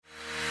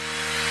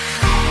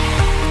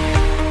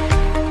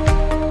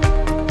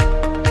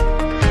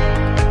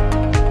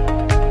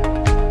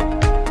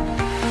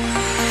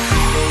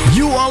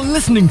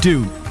listening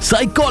to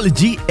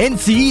Psychology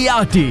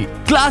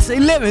NCERT, Class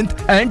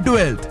 11th and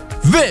 12th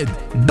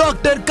with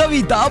Dr.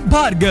 Kavita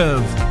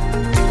Bhargav.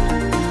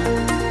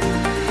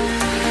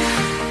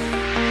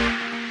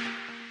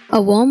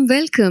 A warm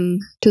welcome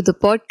to the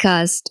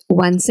podcast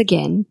once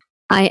again.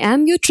 I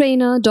am your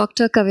trainer,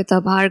 Dr.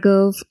 Kavita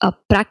Bhargav, a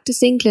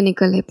practicing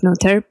clinical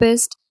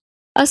hypnotherapist,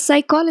 a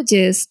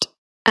psychologist,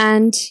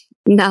 and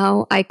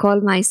now I call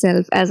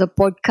myself as a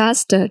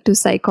podcaster to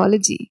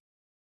psychology.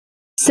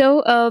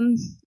 So,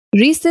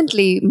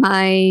 recently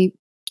my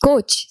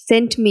coach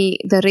sent me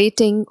the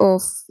rating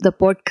of the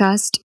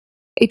podcast.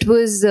 It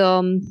was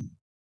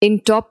in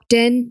top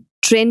 10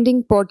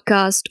 trending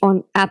podcast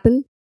on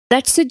Apple.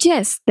 That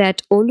suggests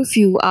that all of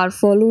you are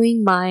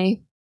following my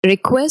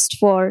request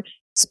for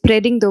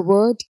spreading the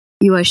word.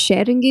 You are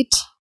sharing it.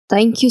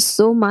 Thank you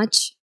so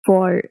much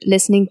for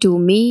listening to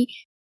me,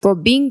 for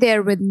being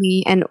there with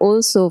me, and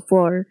also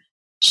for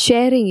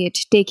sharing it,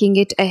 taking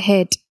it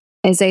ahead.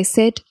 As I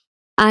said,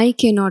 I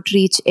cannot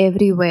reach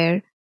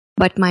everywhere,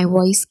 but my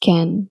voice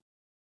can.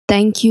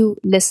 Thank you,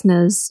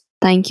 listeners.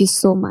 Thank you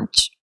so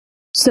much.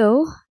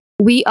 So,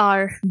 we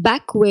are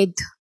back with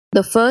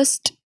the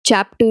first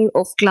chapter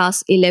of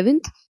class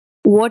 11th.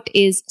 What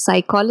is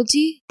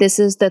psychology? This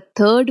is the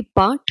third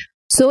part.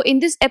 So, in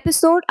this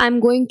episode,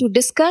 I'm going to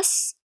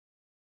discuss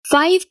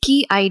 5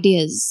 key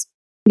ideas.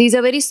 These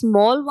are very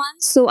small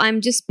ones, so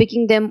I'm just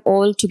picking them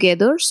all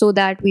together so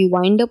that we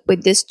wind up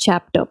with this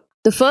chapter.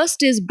 The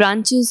first is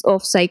branches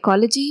of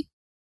psychology.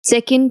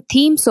 Second,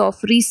 themes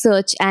of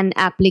research and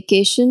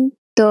application.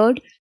 Third,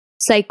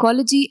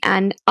 psychology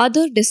and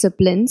other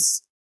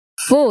disciplines.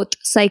 Fourth,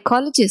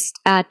 psychologists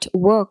at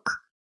work.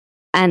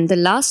 And the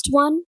last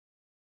one,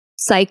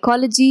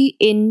 psychology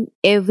in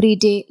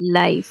everyday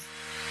life.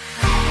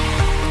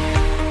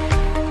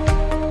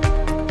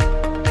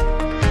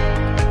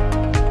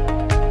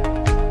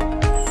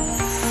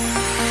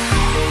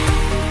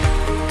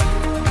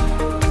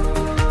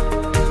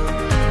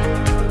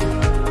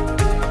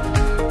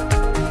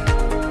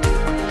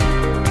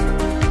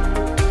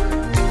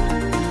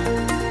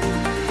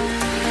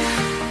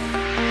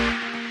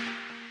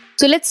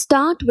 So let's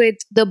start with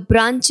the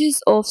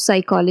branches of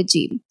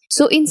psychology.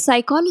 So in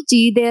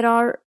psychology, there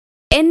are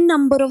n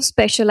number of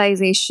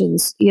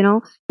specializations.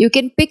 You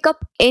can pick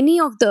up any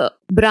of the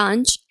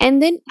branch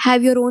and then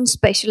have your own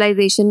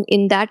specialization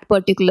in that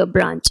particular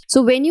branch.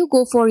 So when you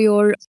go for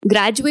your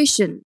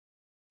graduation,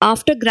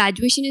 after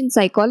graduation in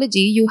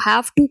psychology, you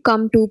have to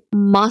come to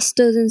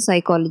masters in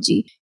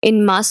psychology.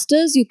 In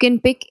masters, you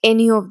can pick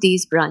any of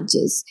these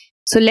branches.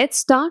 So let's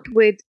start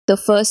with the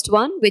first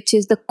one, which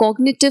is the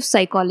cognitive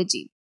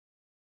psychology.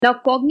 Now,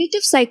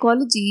 cognitive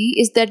psychology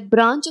is that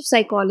branch of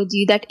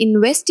psychology that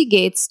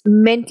investigates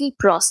mental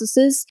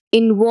processes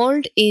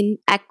involved in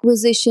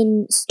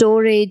acquisition,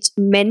 storage,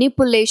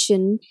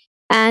 manipulation,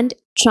 and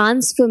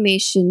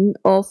transformation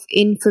of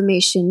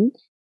information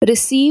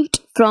received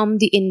from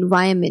the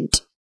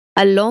environment,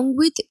 along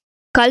with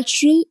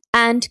cultural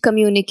and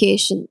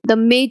communication. The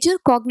major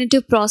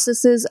cognitive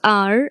processes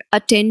are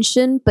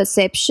attention,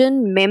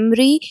 perception,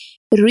 memory,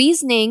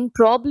 reasoning,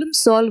 problem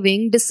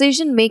solving,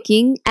 decision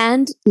making,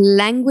 and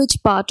language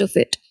part of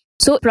it.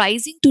 So,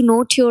 surprising to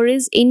note here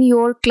is in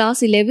your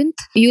class 11th,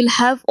 you'll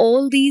have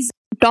all these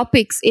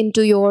topics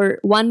into your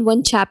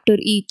one chapter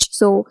each.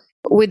 So,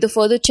 with the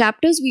further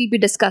chapters, we'll be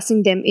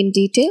discussing them in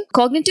detail.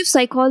 Cognitive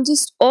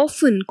psychologists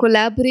often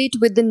collaborate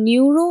with the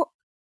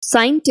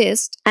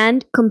neuroscientists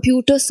and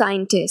computer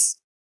scientists.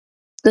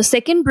 The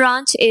second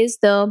branch is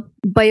the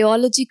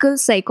biological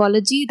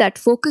psychology that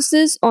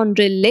focuses on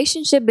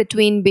relationship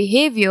between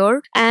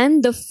behavior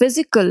and the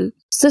physical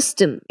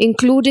system,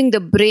 including the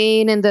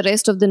brain and the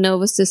rest of the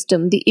nervous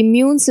system, the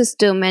immune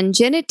system and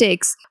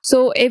genetics.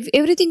 So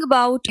everything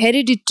about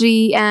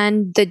hereditary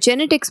and the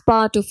genetics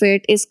part of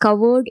it is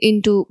covered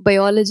into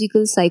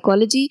biological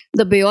psychology.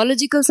 The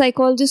biological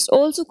psychologists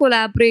also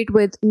collaborate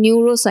with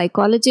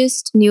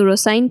neuropsychologists,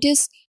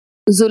 neuroscientists,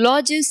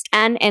 zoologists,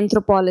 and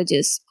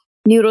anthropologists.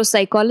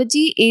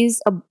 Neuropsychology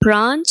is a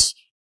branch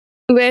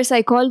where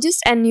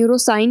psychologists and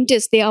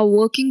neuroscientists, they are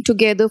working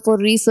together for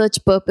research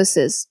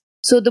purposes.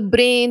 So the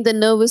brain, the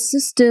nervous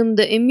system,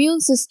 the immune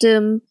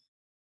system,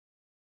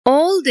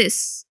 all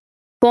this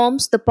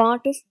forms the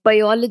part of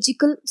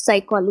biological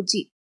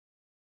psychology.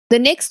 The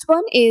next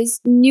one is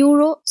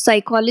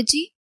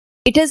neuropsychology.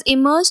 It has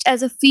emerged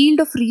as a field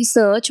of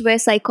research where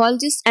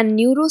psychologists and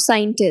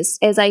neuroscientists,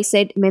 as I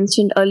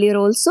mentioned earlier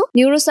also,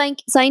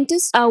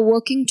 neuroscientists are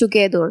working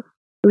together.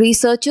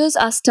 Researchers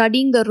are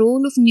studying the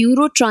role of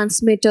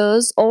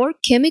neurotransmitters or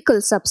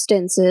chemical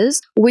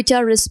substances which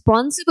are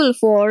responsible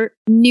for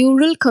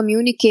neural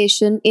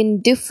communication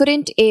in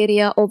different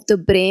area of the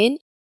brain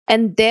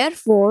and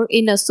therefore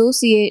in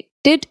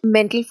associated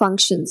mental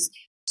functions.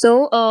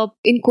 So,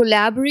 in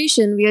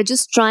collaboration, we are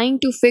just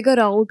trying to figure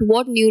out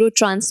what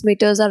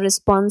neurotransmitters are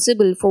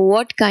responsible for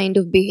what kind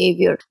of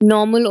behavior,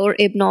 normal or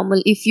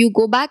abnormal. If you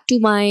go back to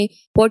my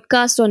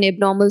podcast on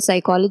abnormal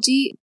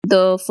psychology,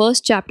 the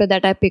first chapter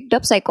that I picked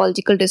up,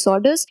 psychological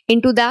disorders,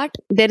 into that,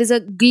 there is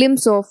a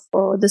glimpse of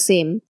the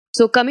same.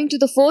 So, coming to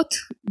the fourth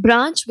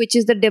branch, which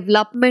is the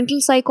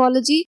developmental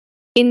psychology.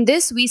 In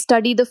this, we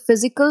study the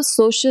physical,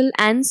 social,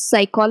 and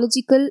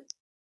psychological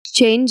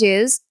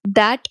changes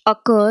that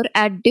occur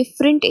at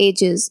different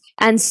ages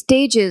and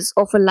stages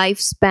of a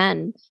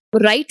lifespan,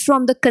 right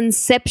from the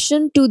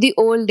conception to the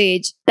old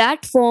age.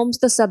 That forms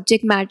the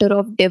subject matter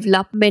of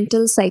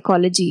developmental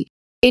psychology.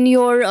 In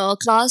your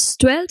class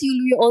 12th,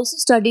 you'll be also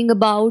studying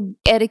about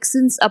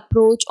Erickson's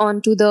approach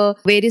onto the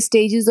various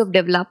stages of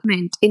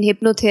development. In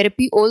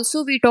hypnotherapy,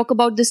 also we talk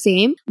about the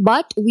same,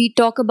 but we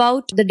talk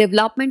about the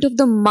development of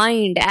the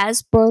mind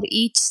as per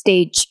each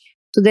stage.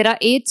 So there are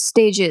 8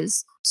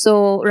 stages.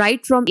 So,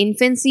 right from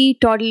infancy,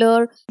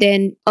 toddler,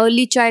 then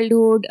early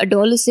childhood,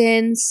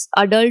 adolescence,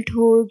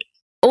 adulthood,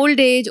 old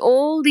age,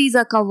 all these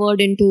are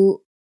covered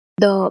into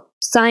the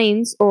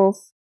science of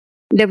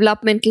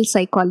developmental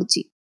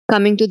psychology.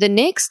 Coming to the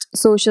next,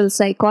 social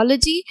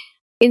psychology.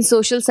 In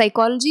social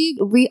psychology,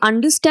 we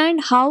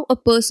understand how a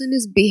person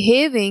is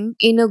behaving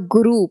in a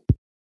group.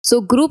 So,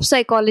 group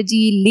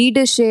psychology,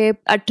 leadership,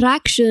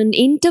 attraction,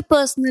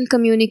 interpersonal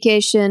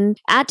communication,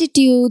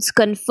 attitudes,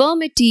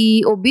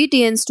 conformity,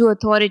 obedience to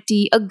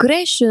authority,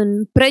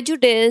 aggression,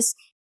 prejudice,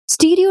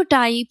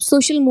 stereotype,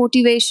 social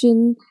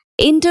motivation,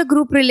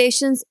 intergroup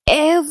relations,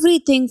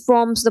 everything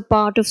forms the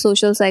part of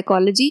social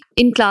psychology.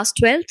 In class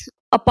 12th,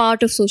 a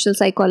part of social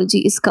psychology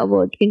is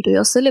covered into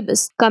your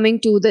syllabus.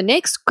 Coming to the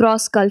next,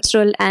 cross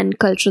cultural and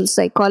cultural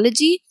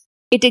psychology.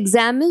 It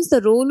examines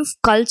the role of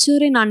culture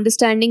in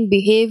understanding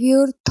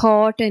behavior,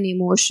 thought, and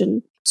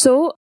emotion.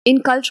 So,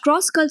 in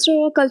cross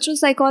cultural or cultural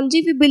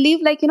psychology, we believe,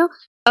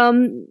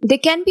 there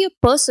can be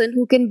a person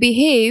who can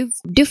behave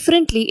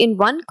differently in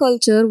one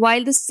culture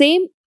while the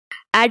same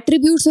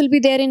attributes will be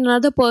there in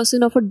another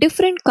person of a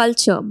different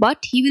culture, but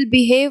he will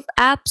behave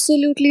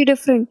absolutely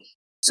different.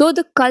 So,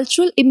 the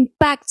cultural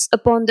impacts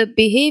upon the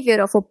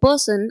behavior of a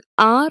person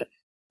are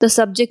the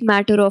subject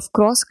matter of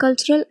cross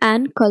cultural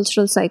and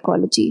cultural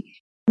psychology.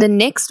 The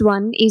next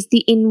one is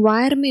the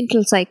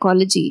environmental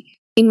psychology.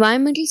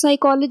 Environmental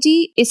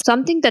psychology is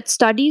something that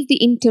studies the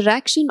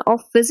interaction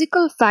of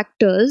physical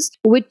factors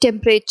with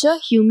temperature,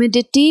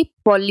 humidity,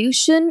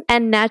 pollution,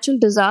 and natural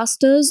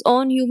disasters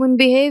on human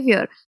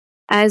behavior.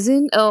 As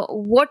in,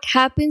 what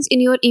happens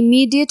in your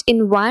immediate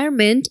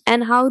environment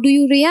and how do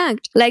you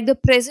react? Like the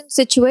present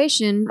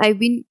situation, I've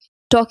been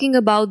talking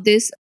about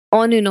this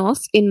on and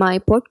off in my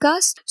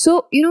podcast.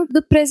 So,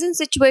 the present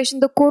situation,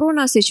 the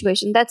corona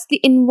situation, that's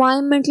the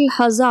environmental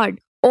hazard,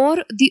 or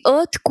the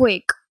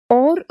earthquake,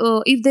 or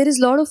if there is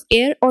a lot of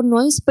air or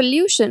noise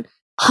pollution,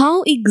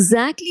 how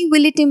exactly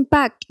will it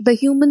impact the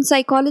human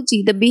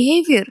psychology, the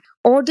behavior,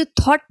 or the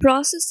thought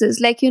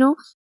processes?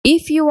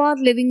 If you are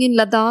living in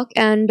Ladakh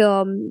and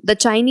the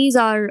Chinese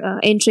are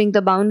entering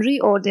the boundary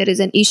or there is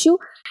an issue,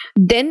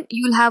 then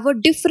you'll have a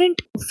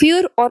different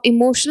fear or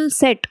emotional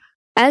set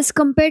as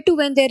compared to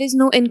when there is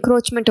no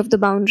encroachment of the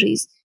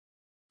boundaries.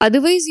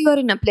 Otherwise, you are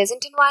in a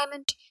pleasant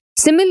environment.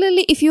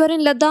 Similarly, if you are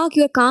in Ladakh,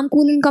 you are calm,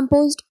 cool, and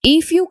composed.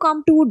 If you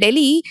come to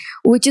Delhi,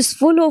 which is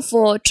full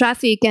of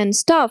traffic and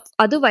stuff,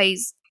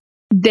 otherwise,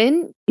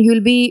 then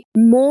you'll be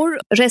more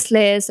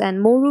restless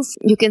and more of,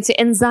 you can say,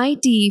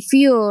 anxiety,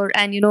 fear,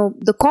 and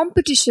the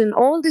competition,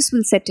 all this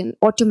will set in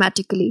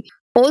automatically.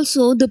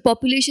 Also, the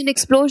population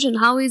explosion,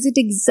 how is it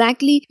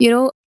exactly,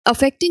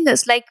 affecting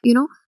us?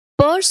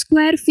 Per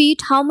square feet,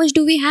 how much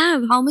do we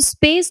have? How much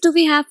space do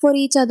we have for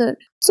each other?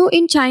 So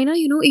in China,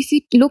 if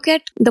you look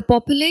at the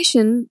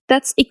population,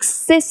 that's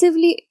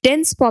excessively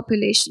dense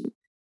population.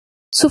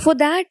 So for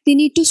that, they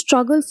need to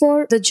struggle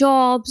for the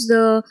jobs,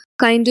 the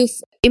kind of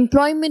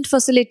employment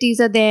facilities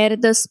are there,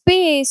 the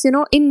space,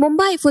 in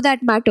Mumbai for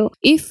that matter.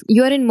 If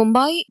you're in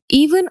Mumbai,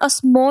 even a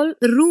small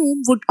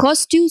room would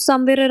cost you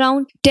somewhere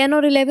around 10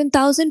 or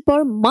 11,000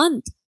 per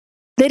month.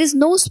 There is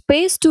no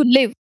space to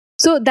live.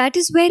 So that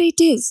is where it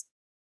is.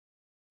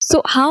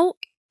 So how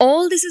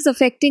all this is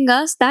affecting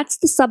us, that's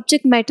the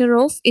subject matter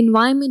of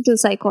environmental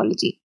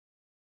psychology.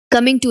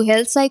 Coming to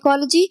health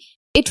psychology,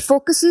 it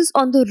focuses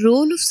on the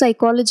role of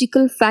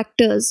psychological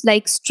factors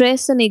like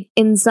stress and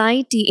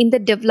anxiety in the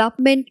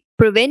development,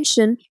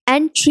 prevention,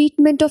 and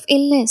treatment of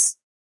illness.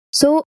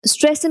 So,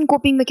 stress and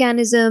coping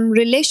mechanism,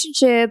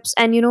 relationships,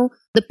 and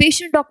the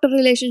patient doctor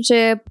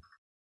relationship,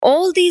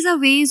 all these are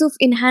ways of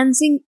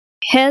enhancing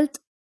health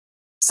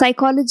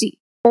psychology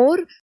or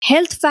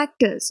health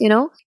factors.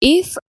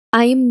 If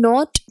I am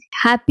not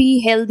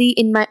happy, healthy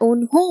in my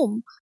own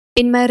home,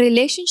 in my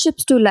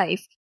relationships to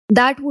life,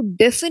 that would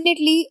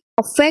definitely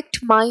affect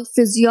my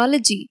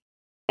physiology.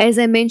 As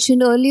I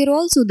mentioned earlier,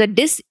 also, the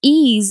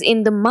dis-ease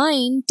in the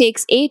mind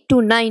takes 8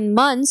 to 9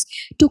 months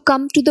to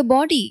come to the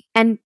body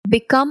and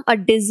become a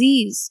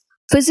disease,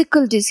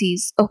 physical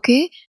disease.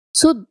 Okay,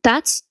 so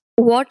that's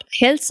what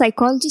health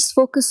psychologists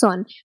focus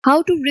on,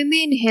 how to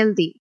remain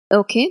healthy.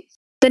 Okay,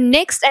 the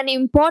next and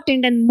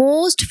important and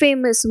most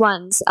famous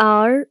ones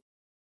are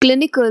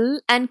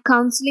clinical and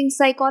counseling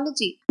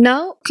psychology.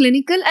 Now,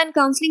 clinical and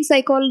counseling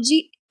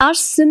psychology are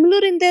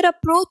similar in their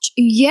approach,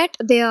 yet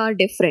they are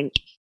different.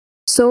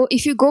 So,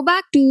 if you go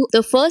back to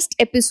the first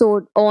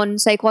episode on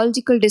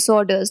psychological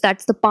disorders,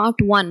 that's the part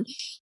one,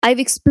 I've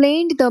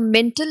explained the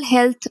mental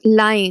health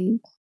line.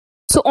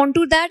 So,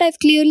 onto that, I've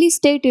clearly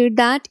stated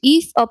that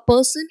if a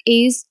person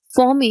is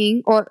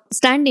forming or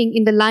standing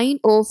in the line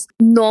of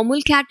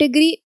normal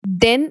category,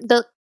 then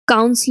the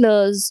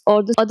counselors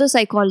or the other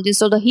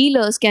psychologists or the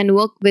healers can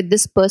work with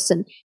this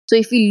person. So,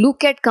 if we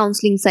look at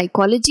counseling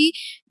psychology,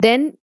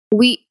 then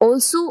we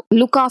also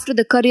look after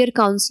the career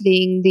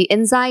counseling, the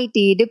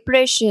anxiety,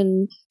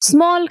 depression,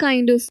 small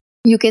kind of,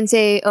 you can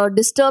say,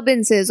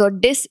 disturbances or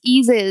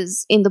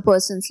diseases in the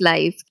person's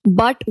life.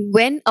 But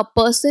when a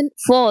person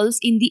falls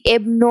in the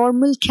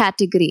abnormal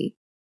category,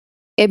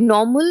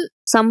 abnormal,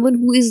 someone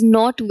who is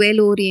not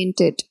well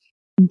oriented,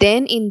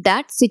 then in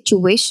that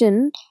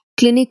situation,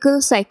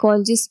 clinical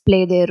psychologists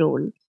play their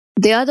role.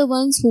 They are the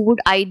ones who would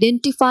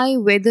identify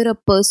whether a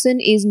person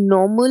is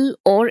normal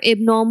or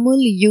abnormal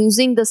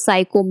using the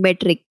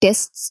psychometric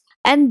tests,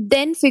 and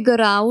then figure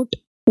out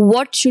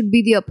what should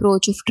be the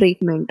approach of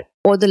treatment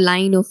or the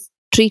line of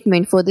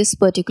treatment for this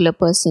particular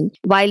person.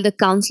 While the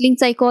counseling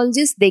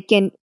psychologists, they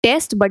can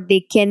test, but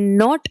they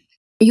cannot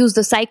use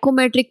the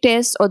psychometric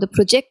test or the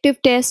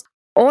projective test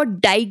or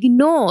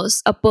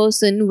diagnose a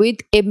person with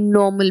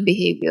abnormal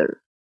behavior.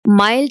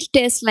 Mild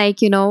tests like,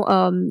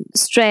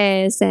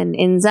 stress and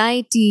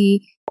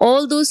anxiety,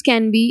 all those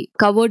can be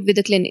covered with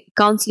a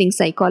counseling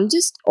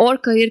psychologist or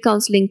career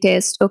counseling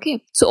test.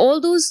 Okay. So all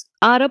those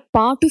are a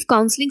part of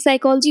counseling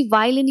psychology,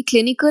 while in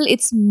clinical,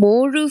 it's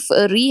more of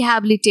a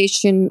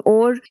rehabilitation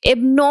or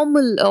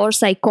abnormal or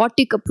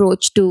psychotic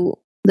approach to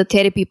the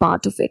therapy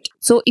part of it.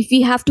 So if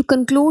we have to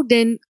conclude,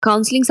 then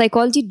counseling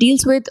psychology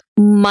deals with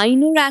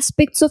minor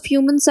aspects of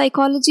human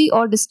psychology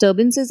or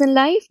disturbances in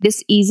life,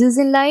 diseases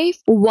in life,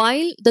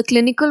 while the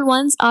clinical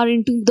ones are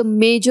into the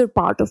major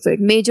part of it,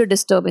 major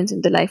disturbance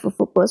in the life of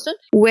a person,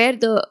 where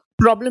the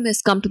problem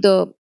has come to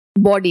the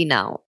body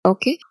now.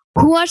 Okay.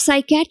 Who are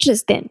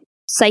psychiatrists then?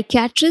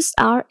 Psychiatrists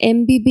are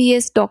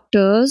MBBS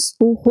doctors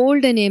who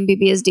hold an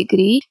MBBS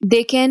degree.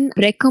 They can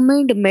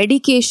recommend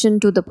medication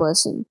to the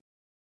person.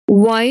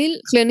 While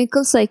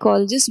clinical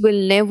psychologists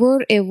will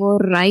never ever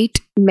write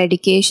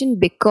medication,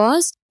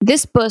 because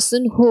this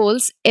person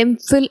holds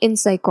MPhil in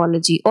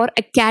psychology or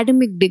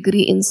academic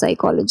degree in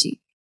psychology.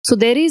 So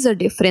there is a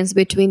difference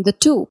between the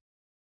two.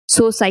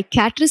 So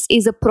psychiatrist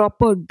is a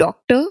proper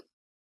doctor,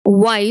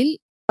 while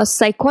a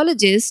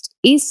psychologist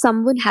is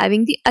someone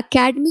having the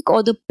academic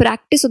or the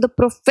practice or the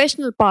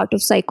professional part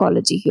of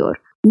psychology here,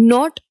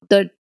 not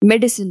the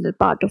medicinal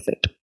part of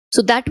it.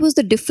 So that was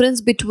the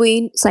difference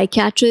between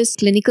psychiatrists,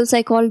 clinical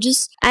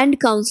psychologists, and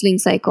counseling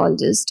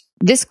psychologists.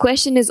 This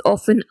question is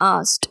often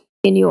asked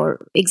in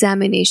your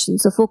examination.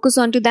 So focus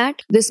on to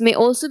that. This may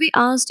also be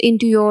asked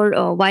into your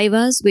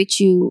vivas,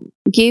 which you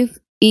give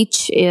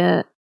each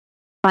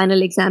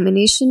final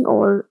examination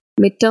or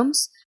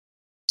midterms.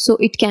 So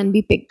it can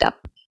be picked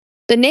up.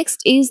 The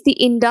next is the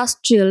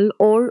industrial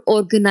or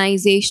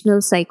organizational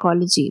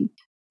psychology.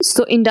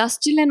 So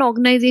industrial and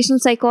organizational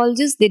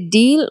psychologists, they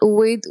deal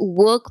with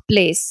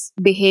workplace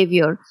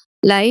behavior.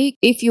 Like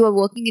if you are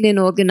working in an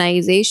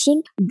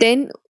organization,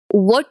 then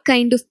what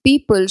kind of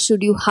people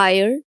should you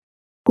hire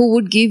who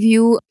would give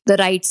you the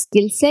right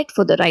skill set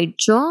for the right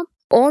job?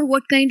 Or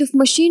what kind of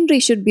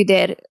machinery should be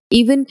there?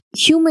 Even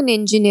human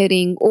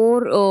engineering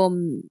or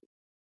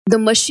the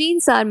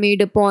machines are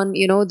made upon,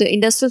 the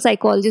industrial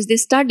psychologists, they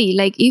study.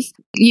 Like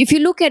if you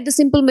look at the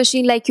simple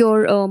machine like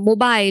your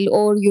mobile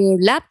or your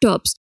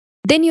laptops,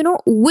 then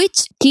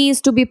which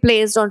keys to be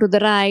placed onto the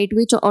right,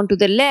 which onto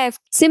the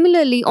left.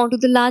 Similarly, onto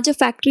the larger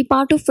factory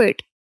part of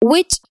it,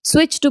 which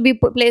switch to be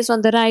placed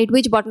on the right,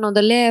 which button on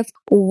the left,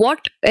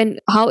 what and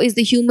how is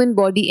the human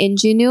body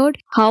engineered,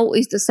 how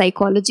is the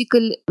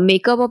psychological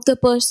makeup of the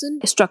person,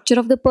 structure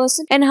of the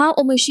person, and how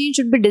a machine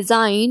should be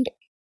designed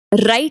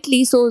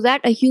rightly so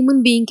that a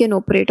human being can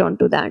operate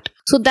onto that.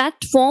 So that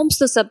forms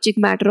the subject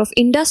matter of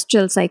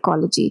industrial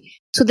psychology.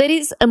 So there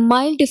is a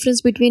mild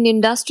difference between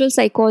industrial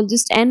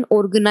psychologist and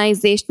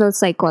organizational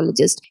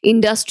psychologist.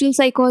 Industrial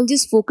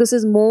psychologist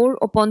focuses more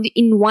upon the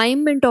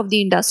environment of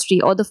the industry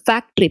or the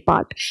factory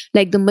part,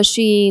 like the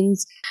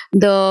machines,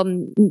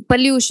 the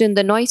pollution,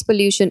 the noise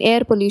pollution,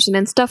 air pollution,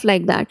 and stuff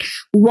like that.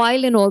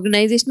 While an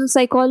organizational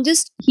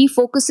psychologist, he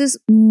focuses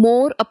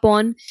more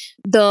upon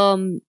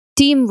the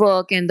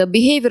teamwork and the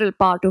behavioral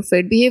part of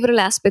it, behavioral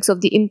aspects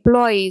of the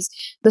employees,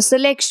 the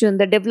selection,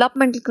 the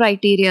developmental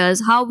criteria,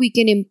 how we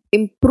can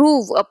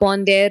improve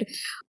upon their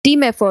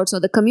team efforts or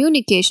the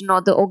communication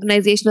or the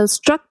organizational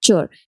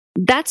structure.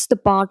 That's the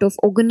part of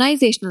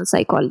organizational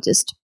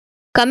psychologist.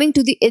 Coming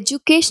to the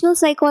educational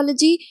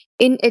psychology,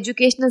 in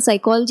educational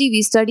psychology,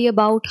 we study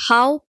about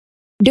how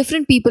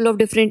different people of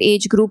different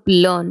age group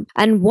learn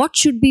and what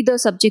should be the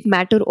subject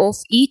matter of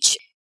each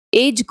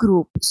age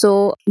group.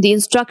 So the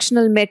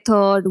instructional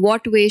method,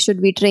 what way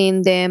should we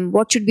train them,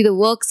 what should be the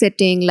work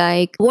setting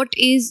like, what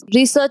is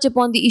research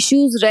upon the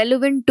issues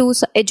relevant to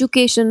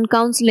education,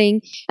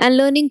 counseling and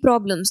learning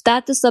problems.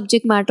 That's the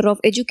subject matter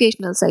of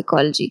educational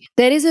psychology.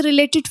 There is a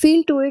related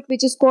field to it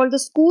which is called the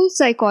school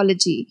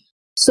psychology.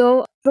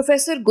 So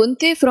Professor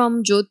Gunte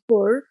from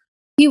Jodhpur,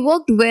 he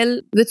worked well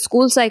with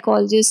school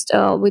psychologists,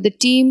 with a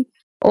team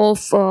of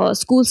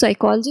school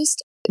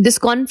psychologists. This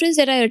conference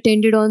that I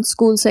attended on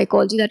school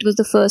psychology, that was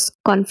the first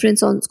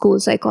conference on school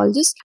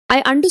psychologists.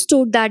 I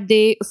understood that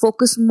they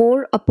focus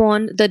more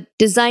upon the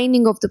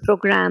designing of the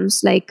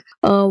programs, like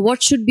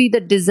what should be the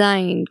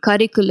design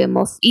curriculum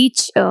of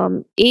each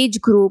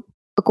age group,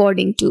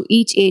 according to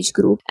each age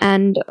group,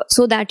 and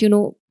so that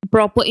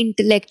proper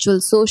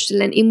intellectual,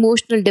 social, and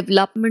emotional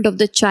development of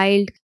the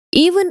child,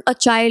 even a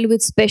child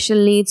with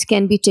special needs,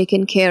 can be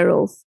taken care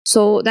of.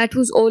 So that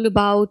was all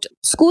about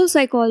school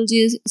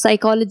psychology.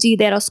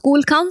 There are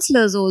school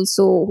counselors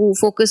also who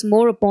focus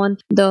more upon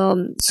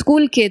the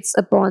school kids,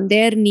 upon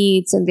their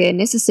needs and their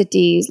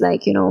necessities,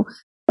 like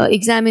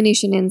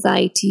examination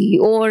anxiety,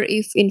 or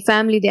if in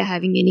family they're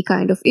having any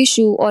kind of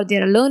issue, or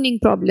there are learning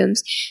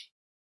problems,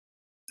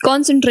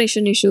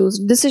 concentration issues,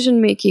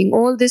 decision making.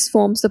 All this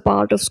forms the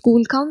part of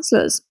school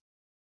counselors.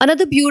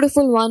 Another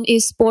beautiful one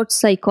is sports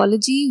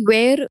psychology,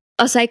 where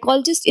a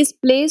psychologist is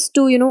placed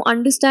to,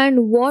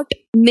 understand what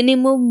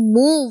minimum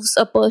moves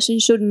a person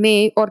should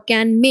make or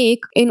can make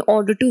in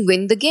order to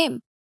win the game.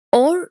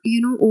 Or,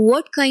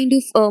 what kind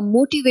of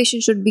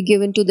motivation should be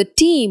given to the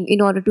team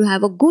in order to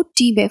have a good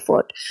team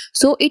effort.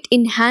 So it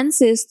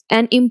enhances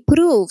and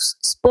improves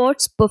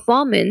sports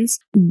performance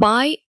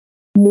by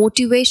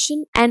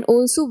motivation and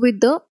also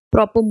with the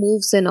proper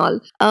moves and all.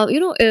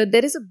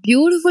 There is a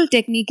beautiful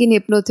technique in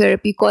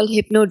hypnotherapy called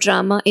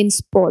hypnodrama in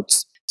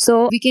sports.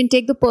 So we can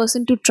take the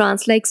person to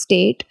trance-like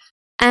state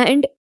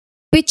and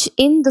pitch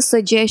in the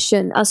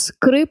suggestion, a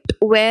script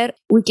where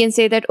we can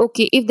say that,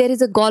 okay, if there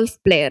is a golf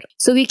player,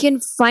 so we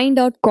can find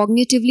out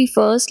cognitively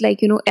first,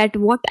 like, at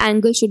what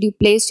angle should you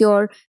place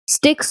your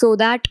stick so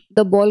that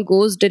the ball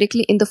goes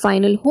directly in the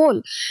final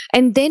hole.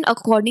 And then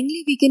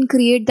accordingly, we can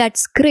create that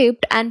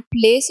script and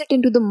place it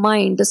into the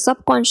mind, the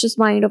subconscious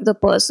mind of the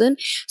person.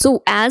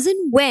 So as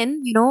and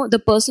when,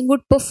 the person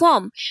would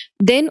perform,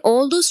 then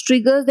all those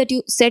triggers that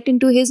you set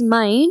into his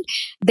mind,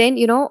 then,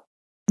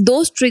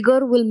 those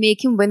trigger will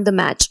make him win the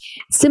match.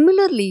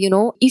 Similarly,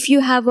 if you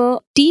have a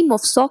team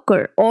of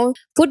soccer or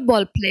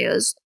football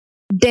players,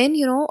 then,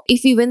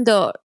 if we win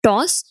the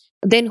toss,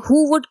 then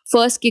who would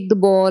first kick the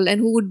ball and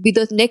who would be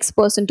the next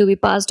person to be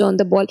passed on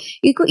the ball?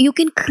 You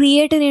can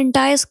create an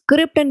entire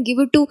script and give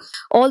it to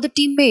all the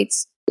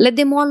teammates. Let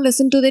them all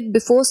listen to it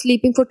before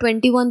sleeping for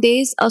 21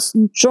 days. A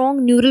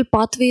strong neural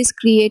pathway is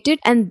created,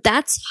 and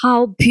that's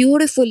how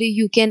beautifully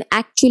you can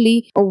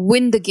actually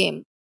win the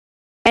game.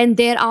 And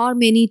there are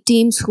many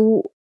teams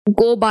who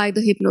go by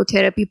the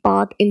hypnotherapy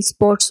part in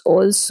sports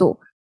also.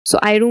 So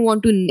I don't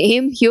want to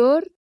name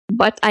here,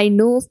 but I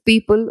know of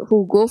people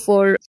who go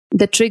for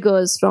the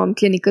triggers from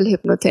clinical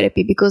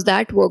hypnotherapy, because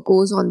that work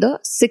goes on the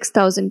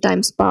 6,000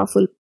 times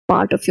powerful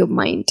part of your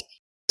mind.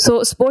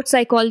 So sports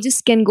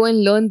psychologists can go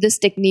and learn this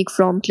technique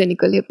from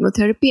clinical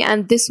hypnotherapy,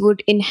 and this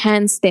would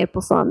enhance their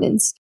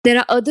performance. There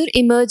are other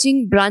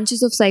emerging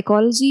branches of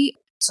psychology.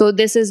 So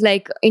this is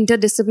like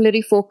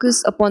interdisciplinary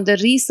focus upon the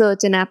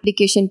research and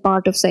application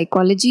part of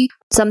psychology.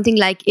 Something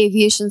like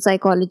aviation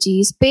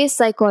psychology, space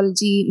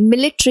psychology,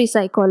 military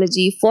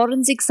psychology,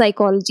 forensic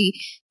psychology.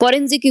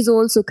 Forensic is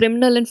also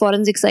criminal and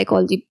forensic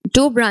psychology.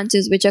 Two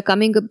branches which are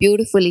coming up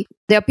beautifully.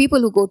 There are people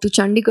who go to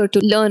Chandigarh to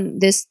learn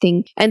this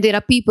thing, and there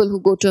are people who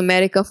go to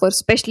America for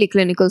specially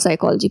clinical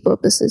psychology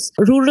purposes.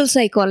 Rural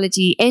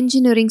psychology,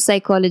 engineering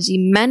psychology,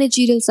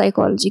 managerial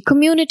psychology,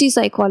 community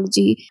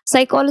psychology,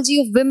 psychology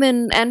of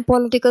women, and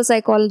political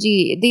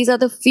psychology. These are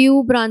the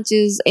few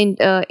branches in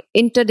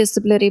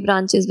interdisciplinary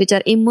branches which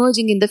are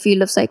emerging in the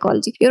field of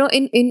psychology.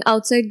 In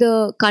outside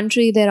the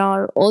country, there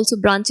are also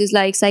branches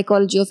like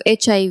psychology of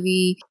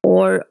HIV,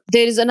 or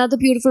there is another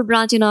beautiful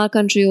branch in our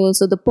country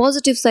also, the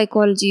positive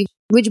psychology,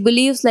 which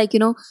believes like,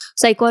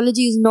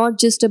 psychology is not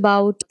just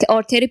about,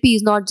 or therapy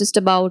is not just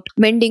about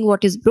mending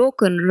what is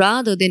broken,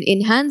 rather than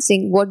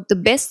enhancing what the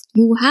best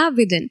you have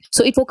within.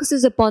 So it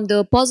focuses upon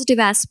the positive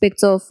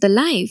aspects of the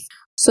life.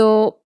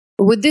 So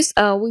with this,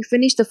 we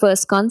finished the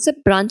first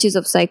concept, branches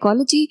of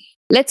psychology.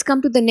 Let's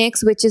come to the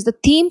next, which is the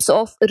themes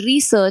of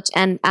research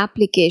and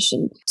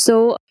application.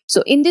 So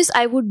in this,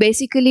 I would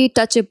basically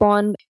touch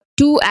upon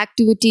two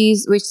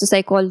activities which the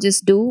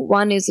psychologists do.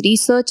 One is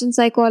research in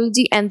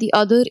psychology, and the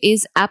other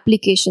is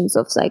applications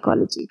of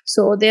psychology.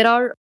 So there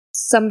are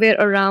somewhere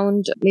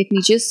around, let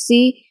me just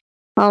see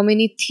how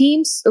many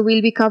themes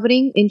we'll be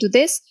covering into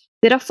this.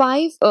 There are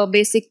 5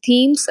 basic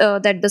themes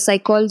that the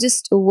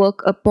psychologists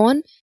work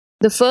upon.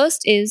 The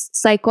first is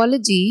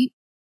psychology,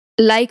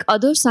 like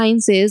other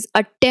sciences,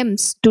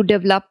 attempts to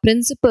develop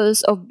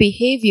principles of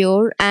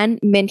behavior and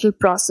mental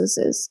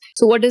processes.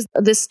 So what is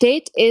the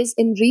state is,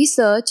 in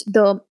research,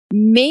 the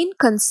main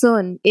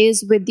concern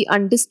is with the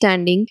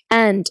understanding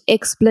and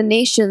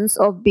explanations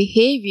of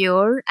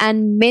behavior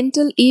and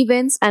mental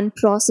events and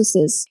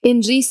processes.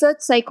 In research,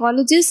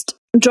 psychologists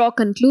draw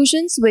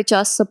conclusions which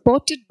are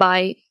supported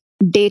by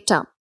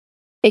data.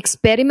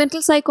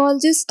 Experimental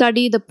psychologists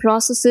study the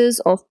processes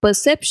of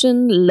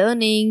perception,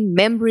 learning,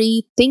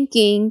 memory,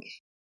 thinking,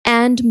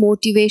 and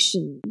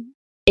motivation,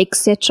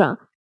 etc.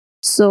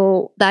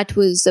 So that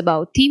was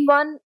about theme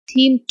 1.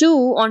 Theme 2,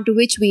 onto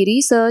which we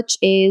research,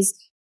 is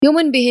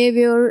human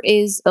behavior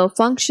is a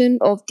function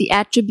of the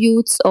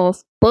attributes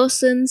of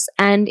persons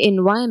and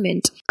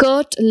environment.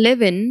 Kurt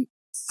Lewin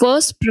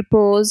first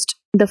proposed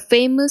the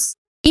famous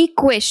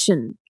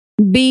equation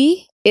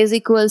B is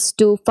equals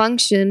to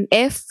function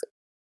f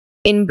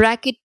in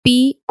bracket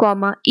p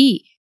comma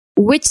e,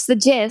 which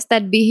suggests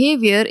that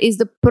behavior is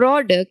the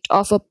product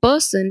of a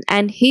person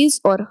and his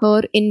or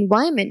her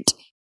environment.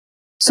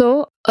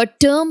 So, a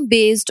term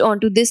based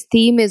onto this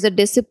theme is a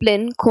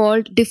discipline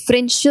called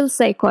differential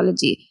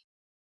psychology.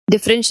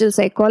 Differential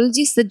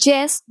psychology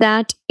suggests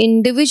that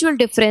individual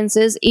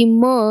differences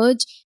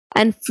emerge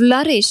and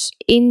flourish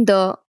in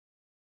the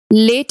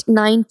late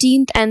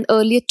 19th and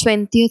early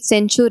 20th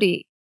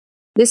century.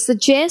 This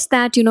suggests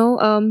that,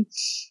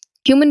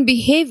 human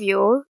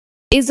behavior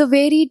is a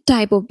varied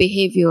type of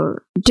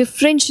behavior,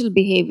 differential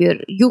behavior.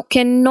 You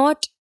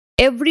cannot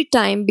every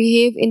time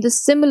behave in the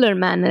similar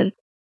manner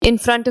in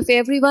front of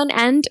everyone,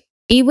 and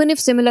even if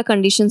similar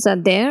conditions are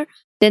there,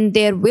 then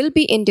there will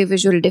be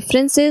individual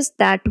differences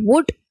that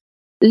would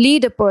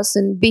lead a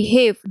person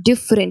behave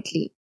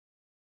differently,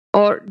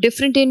 or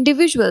different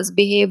individuals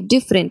behave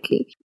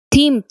differently.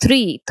 Theme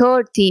 3,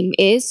 third theme,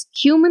 is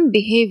human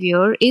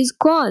behavior is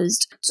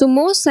caused. So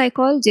most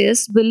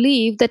psychologists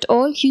believe that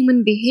all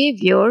human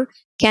behavior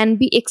can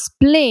be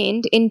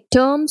explained in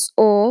terms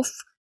of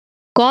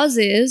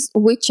causes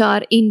which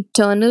are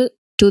internal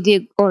to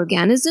the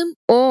organism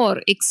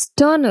or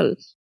external,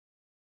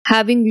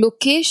 having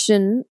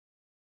location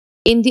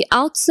in the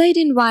outside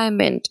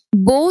environment.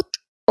 Both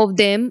of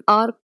them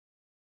are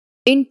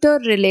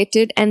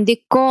interrelated and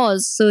they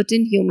cause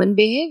certain human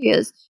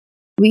behaviors.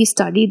 We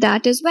study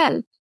that as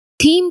well.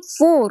 Theme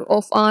 4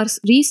 of our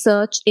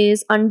research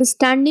is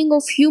understanding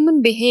of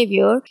human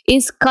behavior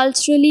is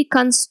culturally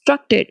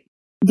constructed.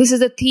 This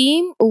is a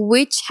theme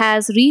which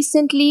has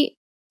recently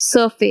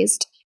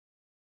surfaced.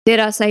 There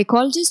are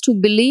psychologists who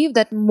believe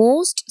that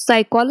most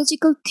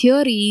psychological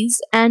theories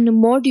and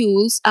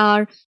modules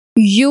are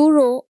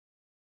Euro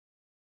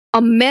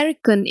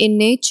American in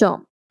nature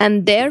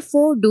and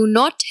therefore do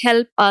not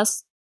help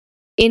us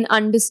in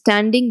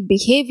understanding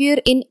behavior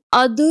in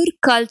other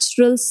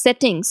cultural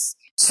settings.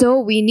 So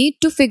we need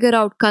to figure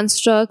out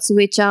constructs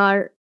which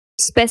are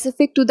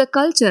specific to the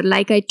culture.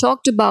 Like I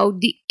talked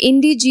about the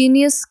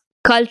indigenous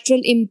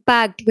cultural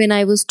impact when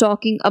I was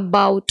talking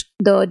about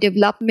the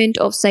development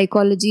of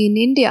psychology in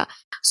India.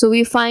 So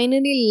we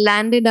finally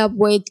landed up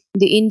with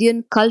the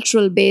Indian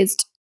cultural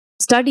based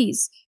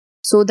studies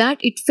so that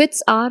it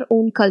fits our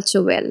own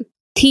culture well.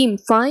 Theme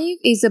 5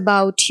 is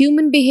about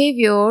human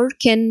behavior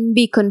can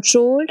be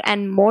controlled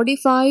and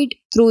modified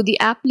through the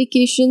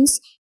applications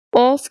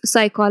of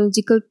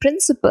psychological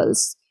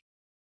principles.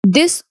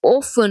 This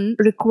often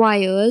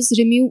requires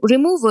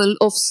removal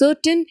of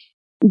certain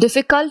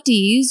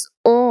difficulties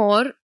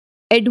or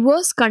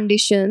adverse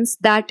conditions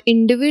that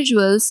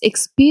individuals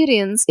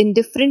experience in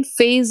different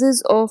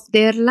phases of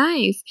their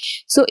life.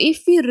 So,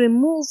 if we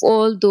remove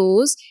all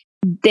those,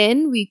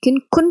 then we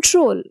can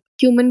control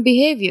human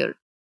behavior.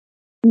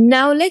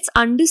 Now, let's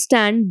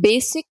understand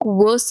basic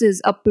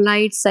versus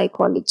applied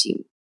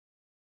psychology.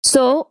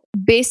 So,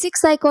 basic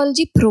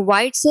psychology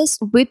provides us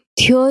with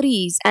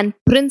theories and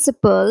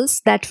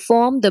principles that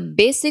form the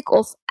basic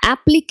of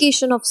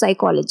application of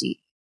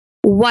psychology,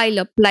 while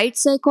applied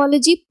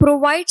psychology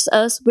provides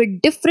us with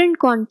different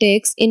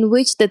contexts in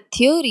which the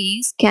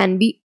theories can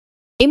be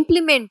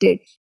implemented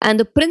and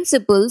the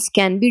principles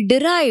can be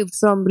derived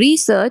from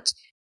research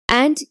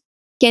and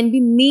can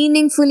be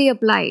meaningfully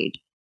applied.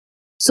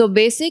 So,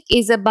 basic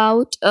is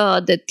about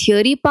the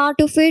theory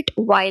part of it,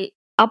 while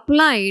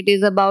applied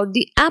is about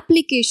the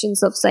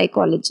applications of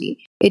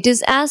psychology. It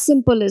is as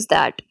simple as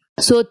that.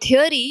 So,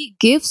 theory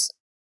gives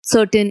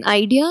certain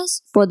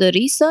ideas for the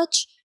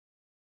research,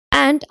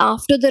 and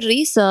after the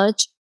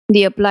research,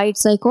 the applied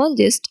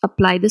psychologists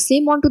apply the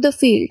same onto the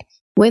field.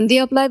 When they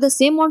apply the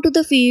same onto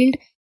the field,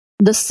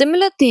 the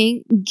similar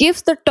thing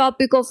gives the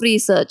topic of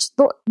research.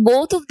 So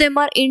both of them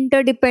are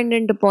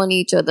interdependent upon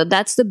each other.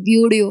 That's the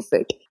beauty of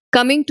it.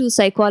 Coming to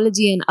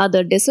psychology and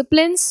other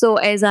disciplines. So,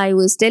 as I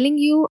was telling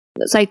you,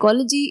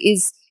 psychology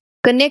is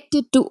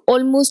connected to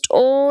almost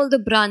all the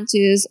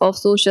branches of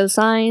social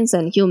science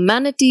and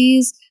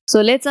humanities.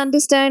 So, let's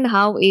understand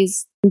how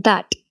is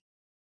that.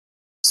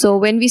 So,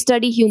 when we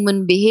study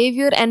human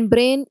behavior and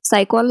brain,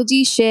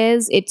 psychology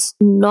shares its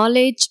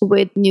knowledge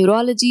with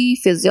neurology,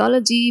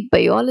 physiology,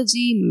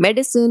 biology,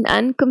 medicine,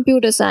 and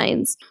computer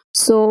science.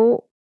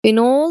 So, in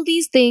all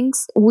these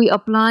things, we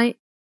apply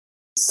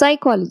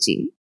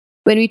psychology.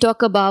 When we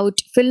talk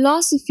about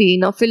philosophy,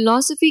 now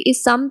philosophy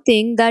is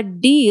something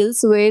that deals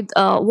with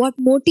what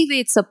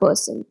motivates a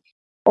person,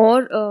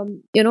 or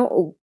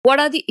what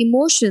are the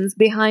emotions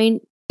behind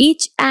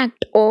each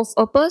act of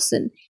a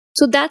person.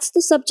 So that's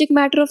the subject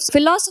matter of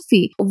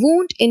philosophy.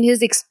 Wundt, in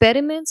his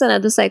experiments and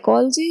other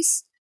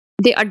psychologists,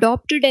 They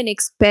adopted an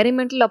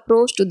experimental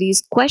approach to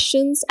these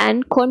questions,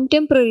 and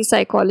contemporary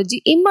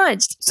psychology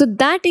emerged. So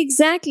that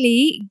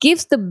exactly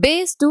gives the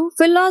base to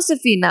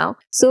philosophy now.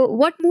 So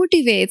what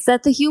motivates?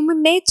 That the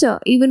human nature.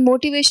 Even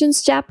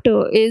motivations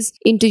chapter is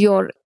into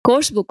your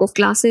course book of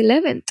class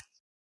 11th.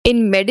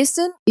 In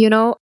medicine,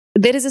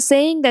 there is a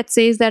saying that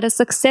says that a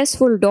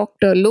successful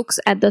doctor looks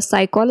at the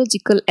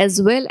psychological as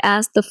well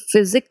as the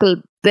physical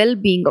well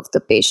being of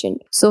the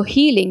patient. So,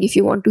 healing, if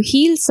you want to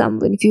heal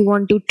someone, if you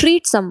want to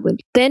treat someone,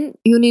 then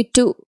you need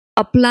to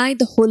apply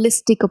the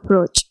holistic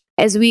approach.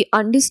 As we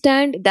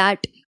understand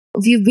that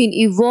we've been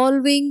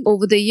evolving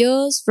over the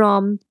years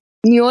from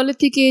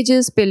Neolithic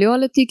ages,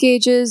 Paleolithic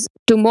ages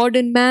to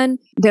modern man,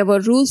 there were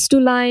rules to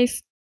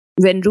life.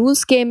 When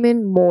rules came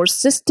in, more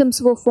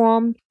systems were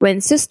formed. When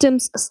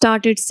systems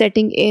started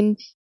setting in,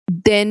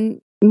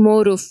 then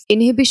more of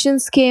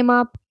inhibitions came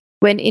up.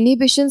 When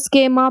inhibitions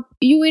came up,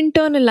 you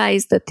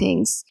internalize the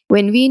things.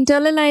 When we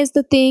internalize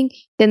the thing,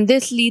 then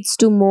this leads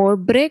to more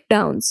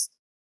breakdowns.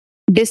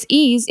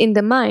 Disease in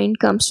the mind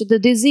comes to the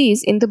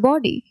disease in the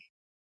body.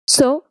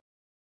 So,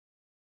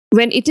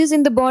 when it is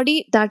in the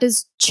body, that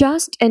is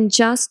just and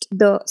just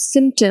the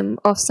symptom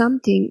of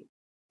something,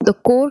 the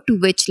core to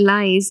which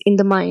lies in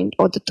the mind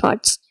or the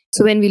thoughts.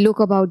 So when we look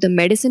about the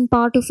medicine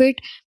part of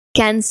it,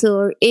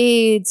 cancer,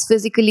 AIDS,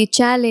 physically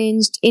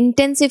challenged,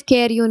 intensive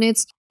care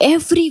units,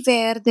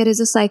 everywhere there is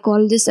a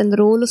psychologist, and the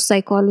role of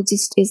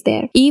psychologist is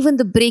there. Even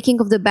the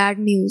breaking of the bad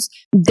news,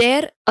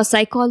 there a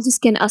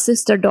psychologist can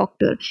assist a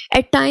doctor.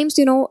 At times,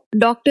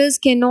 doctors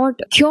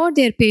cannot cure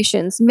their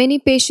patients. Many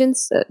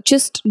patients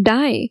just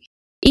die.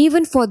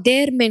 Even for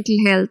their mental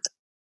health,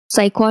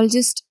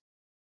 psychologists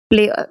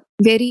play a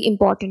very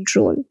important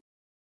role.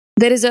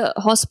 There is a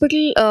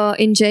hospital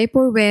in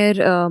Jaipur where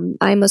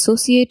I'm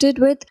associated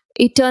with,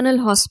 Eternal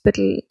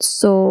Hospital.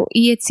 So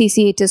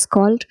EHCC it is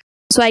called.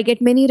 So I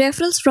get many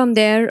referrals from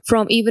there,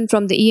 from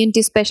the ENT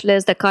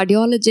specialist, the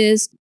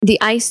cardiologist, the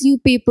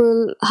ICU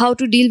people, how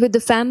to deal with the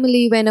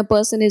family when a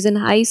person is in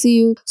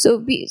ICU.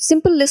 So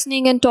simple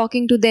listening and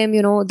talking to them,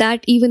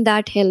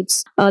 that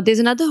helps. There's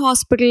another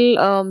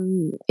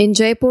hospital in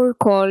Jaipur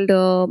called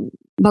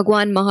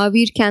Bhagwan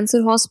Mahavir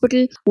Cancer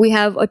Hospital. We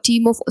have a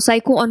team of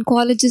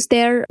psycho-oncologists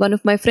there. One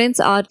of my friends,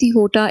 Aarti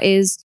Hota,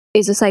 is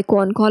a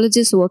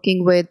psycho-oncologist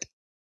working with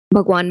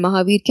Bhagwan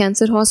Mahavir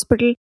Cancer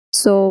Hospital.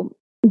 So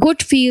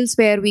good fields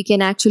where we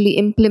can actually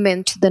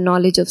implement the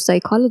knowledge of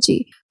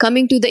psychology.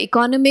 Coming to the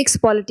economics,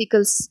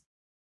 political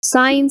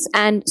science,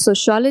 and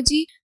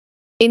sociology,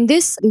 in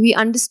this, we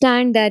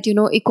understand that,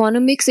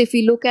 economics, if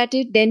we look at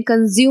it, then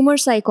consumer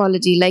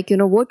psychology, like,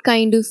 what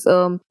kind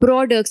of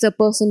products a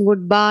person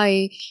would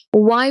buy,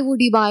 why would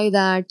he buy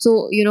that?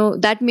 So,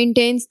 that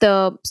maintains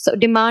the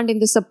demand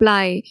and the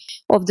supply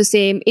of the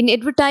same. In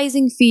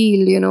advertising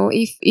field,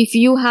 if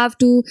you have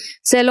to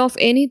sell off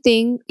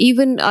anything,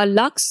 even a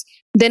Lux,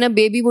 then a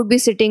baby would be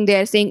sitting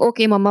there saying,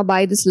 okay, mama,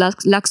 buy this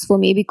Lux for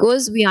me,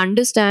 because we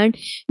understand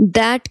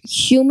that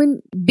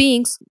human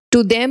beings,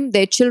 to them,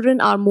 their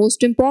children are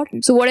most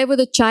important. So whatever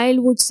the child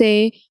would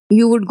say,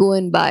 you would go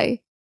and buy.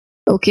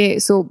 Okay,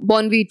 so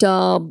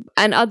Bonvita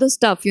and other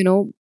stuff,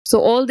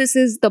 So all this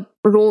is the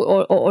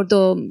role or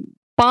the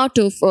part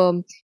of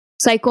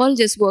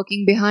psychologists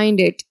working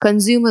behind it,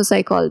 consumer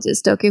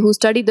psychologists, okay, who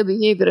study the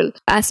behavioral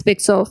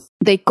aspects of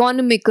the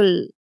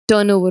economical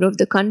turnover of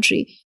the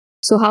country.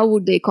 So how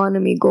would the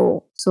economy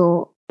go?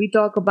 So we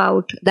talk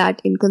about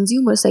that in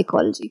consumer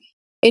psychology.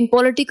 In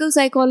political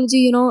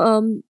psychology,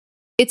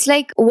 it's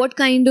like what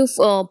kind of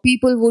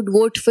people would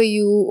vote for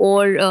you,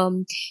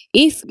 or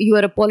if you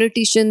are a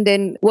politician,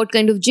 then what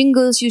kind of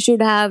jingles you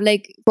should have.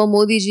 Like for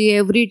Modi ji,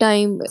 every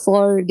time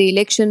for the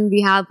election,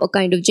 we have a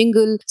kind of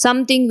jingle,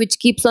 something which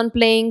keeps on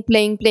playing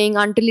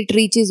until it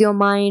reaches your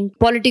mind.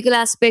 Political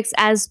aspects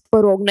as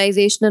per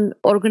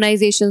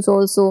organizations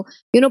also.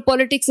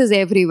 Politics is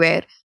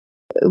everywhere.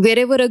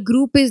 Wherever a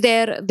group is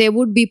there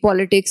would be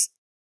politics.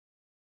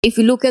 If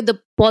you look at the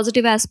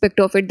positive aspect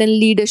of it, then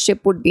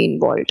leadership would be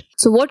involved.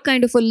 So what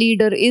kind of a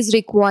leader is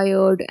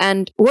required,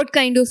 and what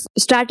kind of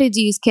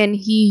strategies can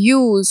he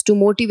use to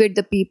motivate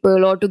the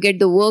people or to get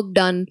the work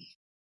done?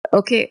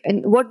 Okay,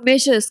 and what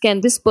measures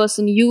can this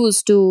person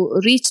use to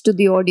reach to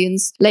the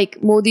audience?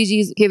 Like Modi ji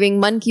is giving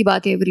Man Ki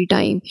Baat every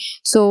time.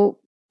 So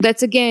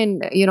that's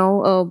again,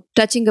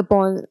 touching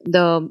upon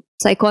the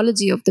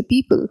psychology of the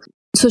people.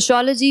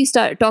 Sociology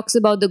talks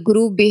about the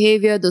group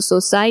behavior, the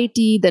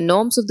society, the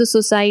norms of the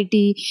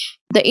society,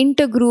 the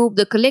intergroup,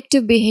 the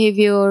collective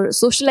behavior,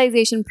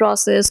 socialization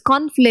process,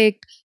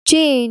 conflict,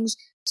 change.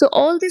 So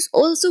all this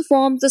also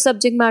forms the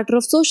subject matter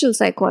of social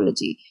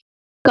psychology.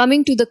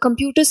 Coming to the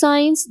computer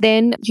science,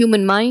 then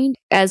human mind,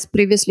 as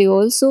previously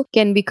also,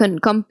 can be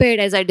compared,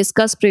 as I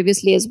discussed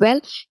previously as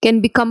well,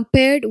 can be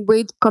compared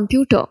with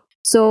computer.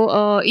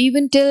 So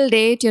even till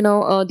date,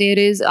 there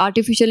is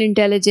artificial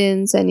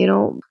intelligence,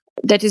 and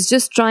that is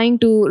just trying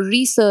to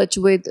research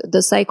with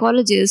the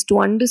psychologists to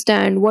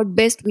understand what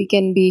best we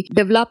can be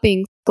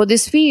developing for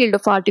this field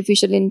of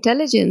artificial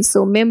intelligence.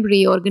 So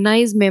memory,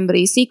 organized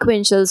memory,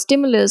 sequential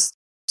stimulus.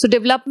 So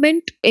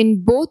development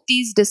in both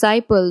these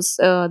disciplines,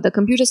 the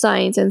computer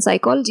science and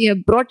psychology,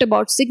 have brought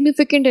about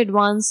significant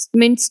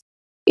advancements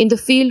in the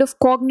field of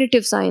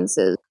cognitive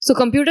sciences. So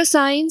computer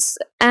science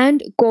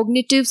and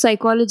cognitive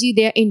psychology,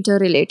 they are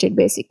interrelated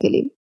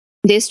basically.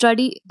 They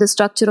study the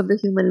structure of the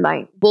human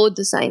mind, both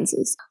the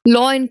sciences.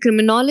 Law and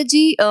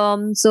criminology.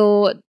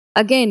 So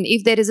again,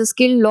 if there is a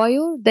skilled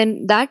lawyer,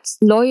 then that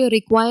lawyer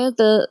requires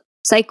the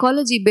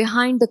psychology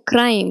behind the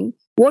crime.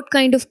 What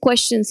kind of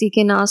questions he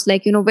can ask,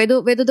 like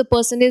whether the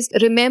person is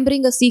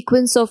remembering a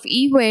sequence of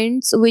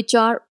events which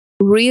are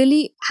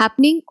really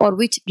happening or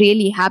which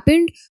really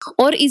happened,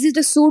 or is it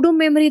a pseudo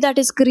memory that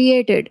is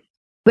created?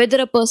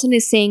 Whether a person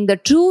is saying the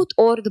truth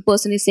or the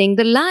person is saying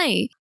the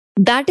lie.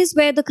 That is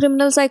where the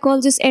criminal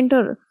psychologists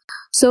enter.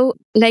 So,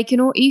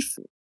 if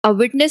a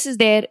witness is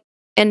there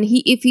and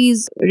if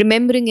he's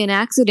remembering an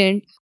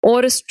accident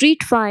or a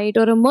street fight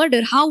or a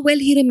murder, how well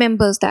he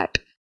remembers that?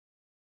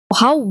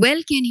 How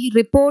well can he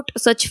report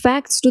such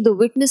facts to the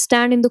witness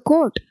stand in the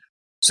court?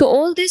 So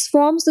all this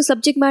forms the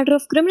subject matter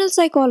of criminal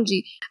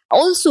psychology.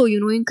 Also,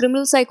 in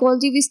criminal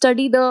psychology, we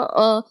study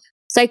the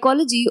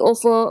psychology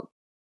of a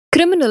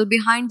criminal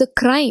behind the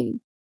crime.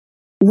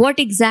 What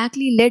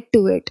exactly led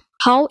to it?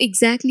 How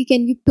exactly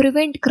can we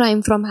prevent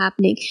crime from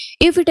happening?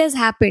 If it has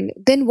happened,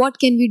 then what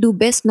can we do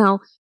best now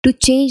to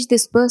change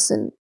this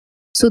person?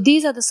 So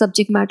these are the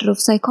subject matter of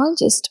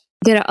psychologists.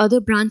 There are other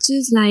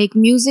branches like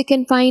music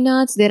and fine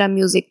arts. There are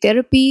music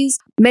therapies,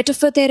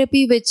 metaphor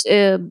therapy, which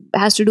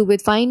has to do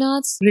with fine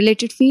arts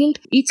related field.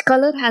 Each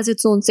color has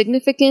its own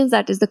significance.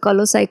 That is the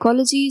color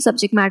psychology,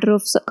 subject matter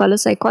of color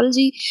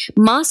psychology.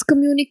 Mass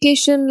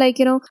communication,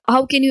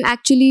 how can you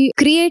actually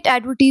create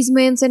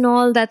advertisements and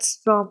all? That's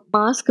from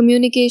mass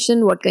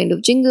communication. What kind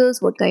of jingles,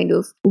 what kind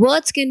of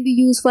words can be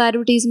used for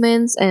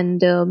advertisements,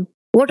 and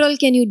what all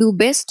can you do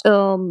best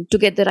to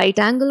get the right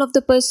angle of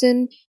the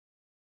person?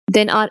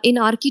 Then in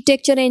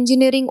architecture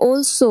engineering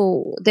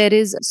also, there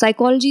is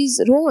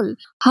psychology's role.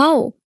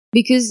 How?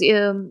 Because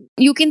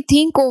you can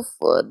think of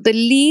the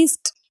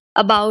least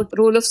about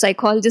role of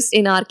psychologists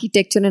in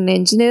architecture and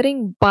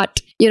engineering,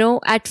 but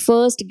at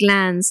first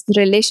glance, the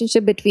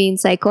relationship between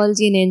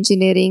psychology and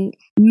engineering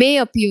may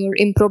appear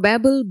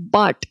improbable,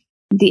 but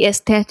the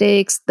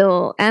aesthetics,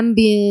 the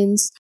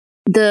ambience,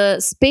 the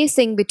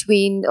spacing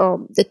between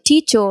the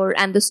teacher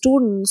and the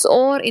students,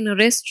 or in a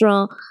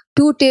restaurant,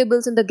 2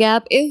 tables in the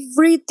gap,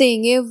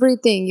 everything,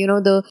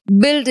 the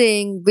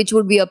building which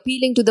would be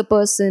appealing to the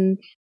person.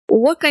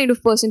 What kind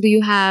of person do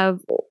you have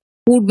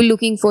who would be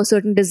looking for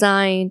certain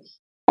design?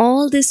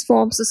 All this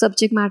forms the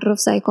subject matter of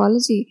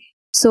psychology.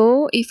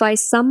 So if I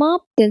sum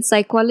up, then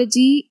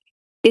psychology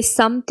is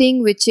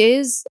something which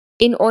is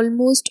in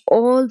almost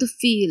all the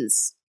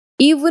fields,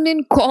 even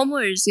in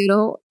commerce,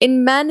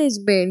 in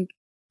management,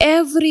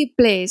 every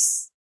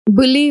place.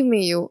 Believe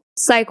me,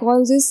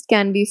 psychologists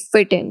can be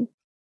fit in.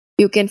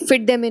 You can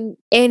fit them in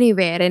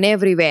anywhere and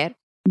everywhere,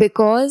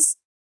 because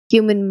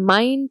human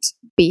mind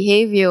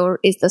behavior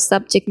is the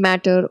subject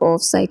matter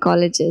of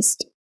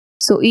psychologists.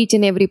 So each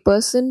and every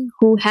person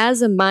who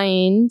has a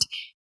mind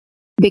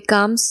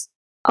becomes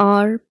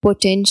our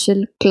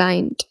potential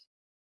client.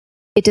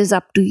 It is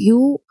up to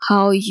you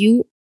how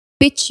you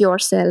pitch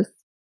yourself.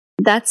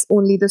 That's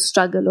only the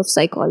struggle of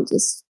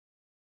psychologists.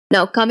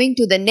 Now, coming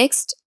to the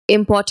next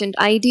important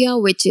idea,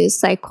 which is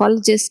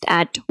psychologist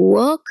at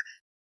work.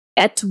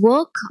 At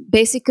work,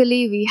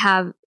 basically, we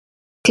have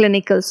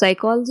clinical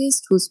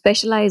psychologists who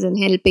specialize in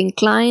helping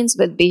clients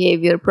with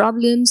behavior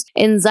problems,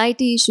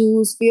 anxiety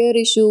issues, fear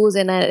issues,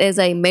 and as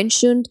I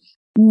mentioned,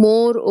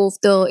 more of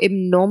the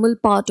abnormal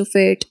part of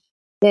it.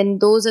 Then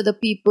those are the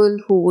people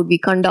who would be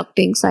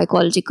conducting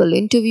psychological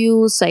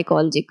interviews,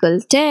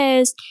 psychological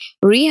tests,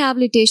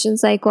 rehabilitation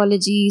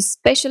psychology,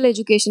 special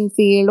education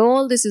field.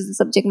 All this is the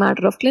subject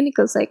matter of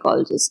clinical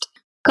psychologist.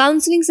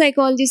 Counseling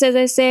psychologist, as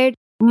I said,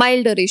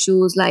 milder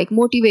issues like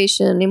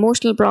motivation,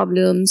 emotional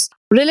problems,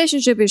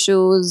 relationship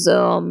issues,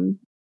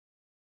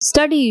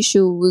 study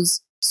issues,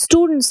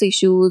 students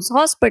issues,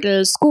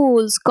 hospitals,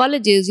 schools,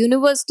 colleges,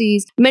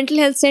 universities, mental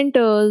health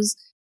centers,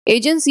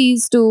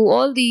 agencies, to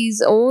all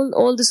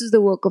this is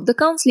the work of the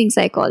counseling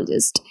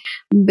psychologist.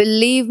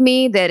 Believe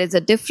me, there is a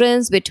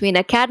difference between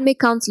academic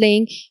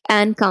counseling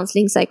and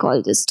counseling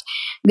psychologist.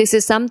 This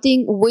is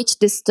something which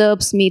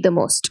disturbs me the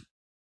most.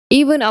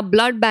 Even a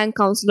blood bank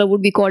counselor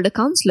would be called a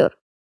counselor.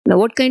 Now,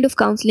 what kind of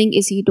counseling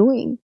is he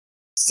doing?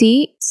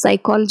 See,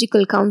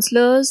 psychological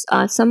counselors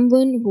are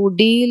someone who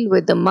deal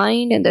with the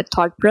mind and the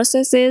thought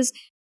processes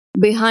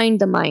behind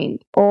the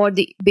mind, or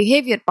the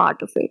behavior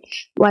part of it.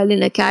 While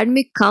in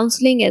academic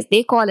counseling, as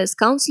they call as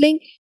counseling,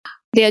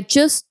 they are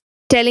just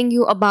telling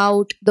you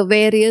about the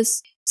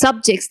various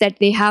subjects that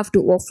they have to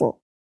offer,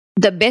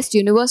 the best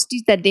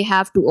universities that they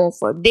have to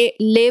offer. They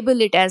label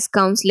it as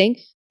counseling,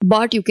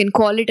 but you can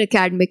call it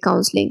academic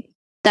counseling.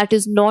 That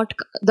is not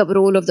the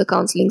role of the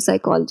counseling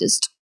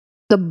psychologist.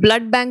 The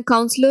blood bank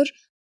counselor,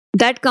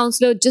 that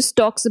counselor just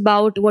talks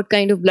about what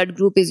kind of blood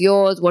group is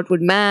yours, what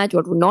would match,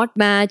 what would not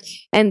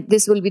match, and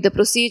this will be the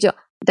procedure.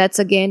 That's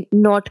again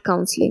not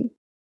counseling.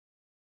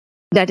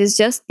 That is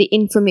just the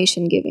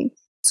information giving.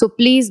 So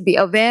please be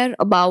aware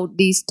about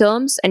these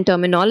terms and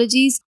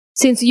terminologies.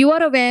 Since you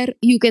are aware,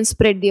 you can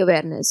spread the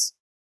awareness.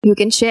 You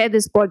can share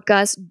this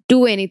podcast,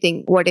 do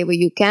anything, whatever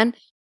you can.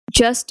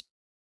 Just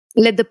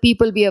let the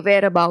people be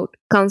aware about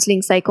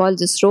counseling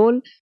psychologist's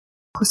role.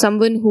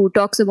 Someone who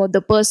talks about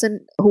the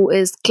person who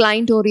is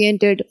client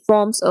oriented,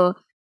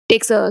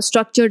 takes a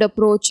structured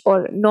approach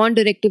or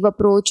non-directive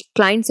approach,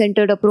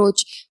 client-centered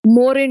approach,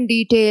 more in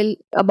detail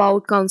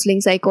about counseling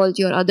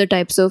psychology or other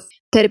types of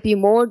therapy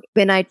mode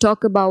when I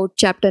talk about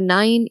chapter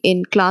 9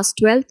 in class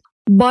 12th.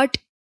 But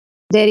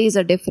there is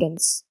a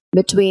difference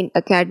between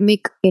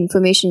academic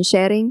information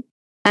sharing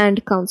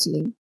and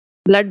counseling,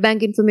 blood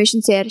bank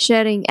information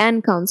sharing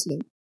and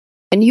counseling.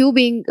 And you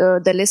being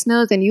the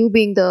listeners and you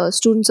being the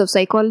students of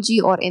psychology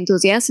or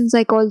enthusiasts in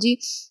psychology,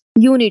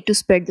 you need to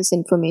spread this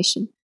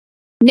information.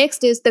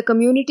 Next is the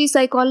community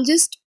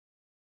psychologist.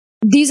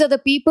 These are the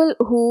people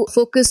who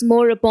focus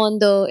more upon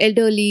the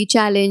elderly,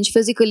 challenged,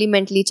 physically,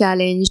 mentally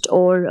challenged,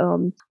 or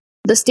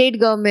the state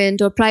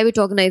government or private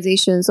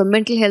organizations or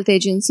mental health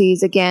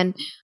agencies again.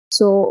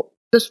 So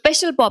the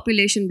special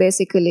population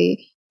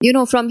basically,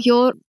 from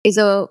here is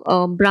a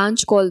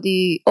branch called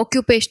the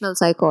occupational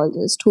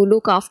psychologist who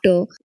look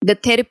after the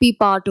therapy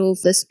part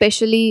of the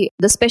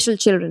special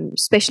children,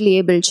 specially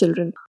able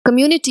children.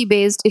 Community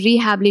based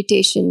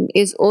rehabilitation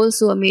is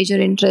also a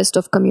major interest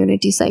of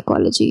community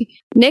psychology.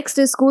 Next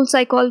is school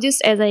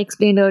psychologist, as I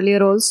explained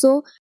earlier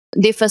also.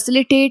 They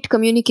facilitate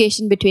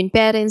communication between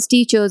parents,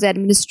 teachers,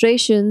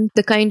 administration,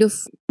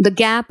 the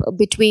gap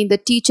between the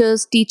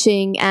teachers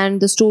teaching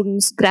and the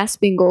students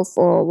grasping of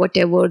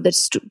whatever the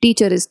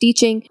teacher is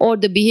teaching, or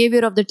the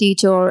behavior of the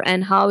teacher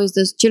and how is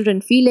the children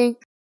feeling,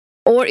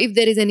 or if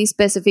there is any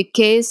specific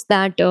case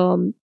that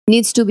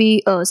needs to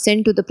be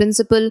sent to the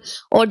principal,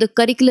 or the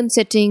curriculum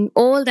setting.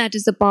 All that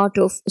is a part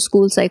of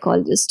school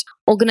psychologist.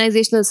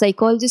 Organizational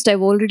psychologist,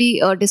 I've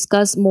already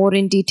discussed more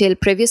in detail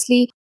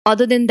previously.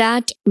 Other than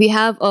that, we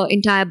have an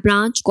entire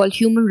branch called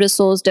human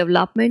resource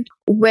development,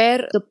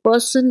 where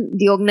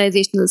the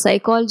organizational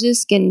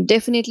psychologist can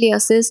definitely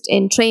assist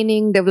in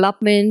training,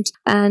 development,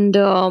 and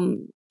a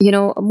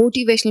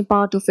motivational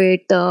part of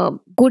it, the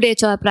good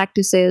HR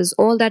practices.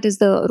 All that is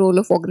the role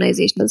of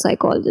organizational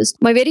psychologist.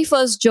 My very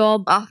first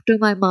job after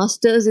my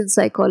master's in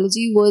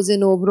psychology was in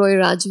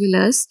Oberoi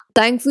Rajvilas.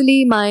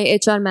 Thankfully, my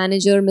HR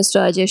manager,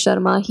 Mr. Ajay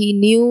Sharma, he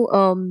knew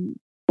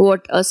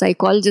what a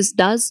psychologist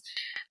does.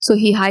 So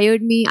he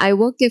hired me. I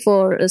worked there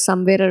for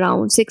somewhere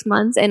around 6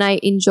 months and I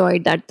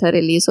enjoyed that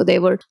thoroughly. So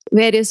there were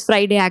various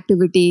Friday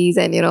activities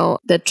and,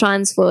 the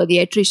transfer, the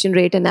attrition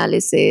rate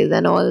analysis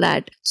and all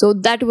that. So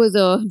that was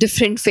a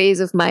different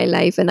phase of my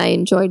life and I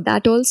enjoyed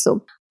that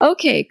also.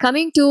 Okay,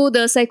 coming to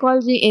the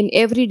psychology in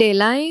everyday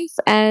life,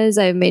 as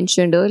I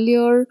mentioned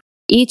earlier,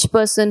 each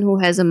person who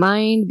has a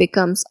mind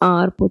becomes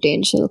our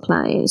potential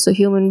client. So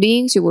human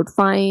beings you would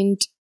find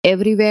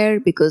everywhere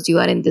because you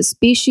are in this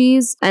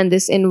species and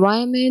this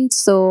environment.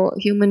 So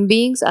human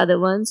beings are the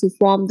ones who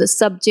form the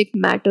subject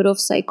matter of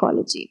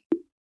psychology.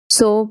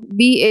 So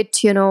be it,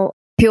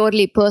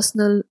 purely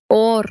personal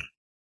or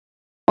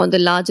on the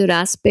larger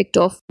aspect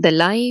of the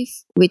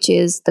life, which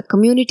is the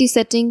community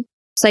setting,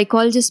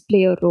 psychologists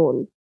play a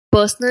role.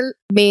 Personal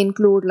may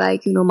include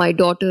my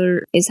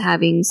daughter is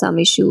having some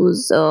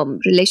issues,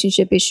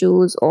 relationship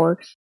issues, or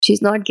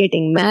she's not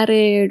getting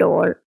married,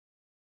 or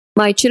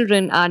my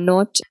children are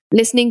not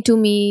listening to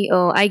me.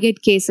 I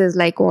get cases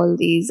like all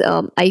these.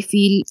 I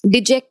feel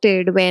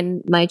dejected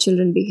when my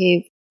children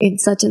behave in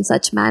such and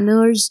such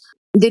manners.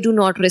 They do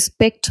not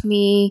respect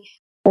me.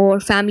 Or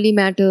family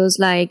matters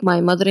like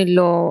my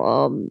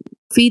mother-in-law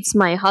feeds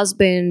my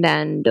husband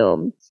and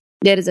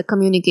there is a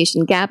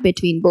communication gap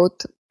between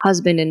both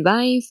husband and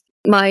wife.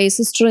 My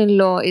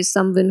sister-in-law is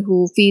someone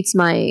who feeds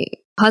my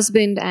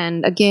husband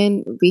and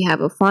again we have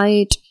a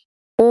fight.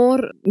 Or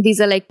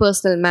these are like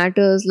personal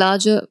matters,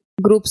 larger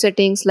group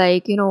settings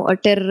like, a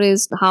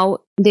terrorist, how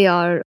they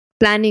are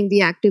planning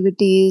the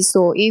activities.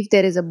 So if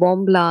there is a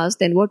bomb blast,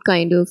 then what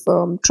kind of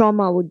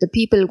trauma would the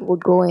people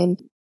would go in?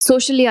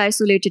 Socially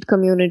isolated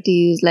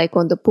communities like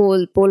on the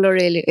polar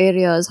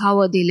areas, how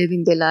are they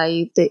living their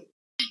life? The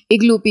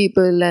igloo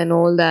people and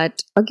all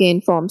that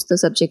again forms the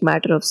subject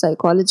matter of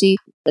psychology.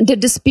 The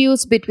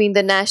disputes between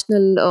the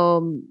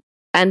national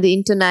and the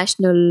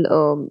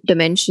international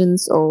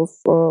dimensions of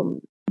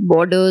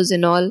borders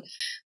and all,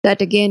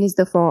 that again is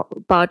the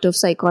part of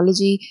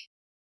psychology.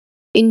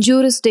 In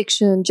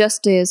jurisdiction,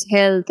 justice,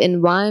 health,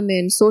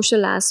 environment,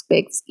 social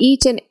aspects,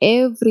 each and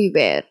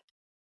everywhere,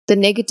 the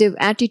negative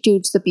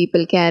attitudes the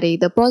people carry,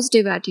 the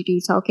positive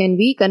attitudes, how can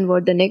we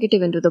convert the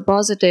negative into the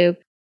positive,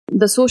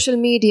 the social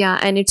media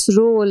and its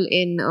role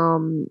in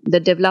the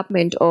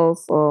development of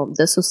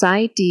the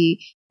society,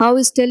 how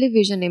is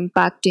television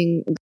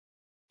impacting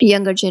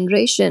younger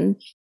generation,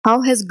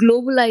 how has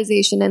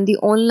globalization and the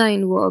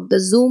online work,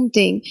 the Zoom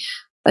thing,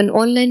 and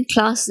online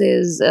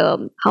classes,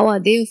 how are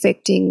they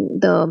affecting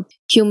the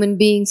human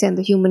beings and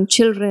the human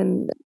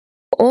children?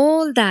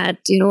 All that,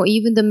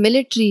 even the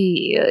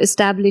military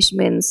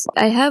establishments.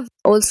 I have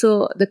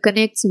also the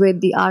connects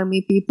with the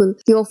army people.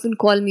 They often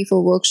call me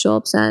for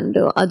workshops and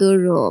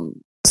other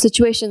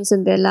situations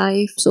in their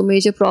life. So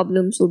major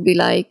problems would be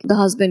like the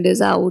husband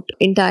is out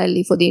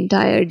entirely for the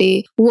entire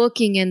day,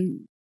 working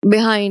and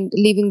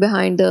leaving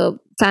behind the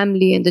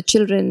family and the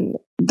children,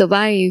 the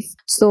wife.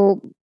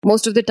 So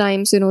most of the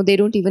times, they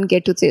don't even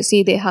get to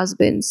see their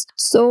husbands.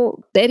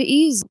 So there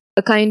is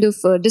a kind of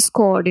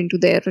discord into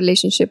their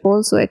relationship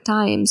also at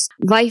times.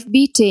 Wife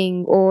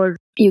beating, or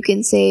you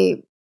can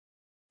say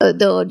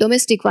the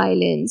domestic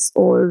violence,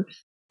 or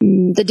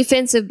the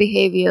defensive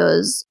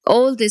behaviors.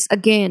 All this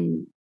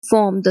again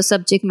form the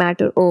subject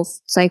matter of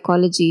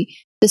psychology.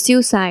 The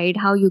suicide,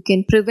 how you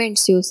can prevent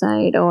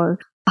suicide, or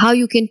how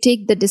you can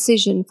take the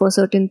decision for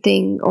certain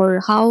thing,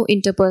 or how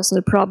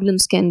interpersonal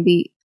problems can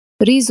be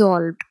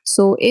resolved.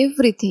 So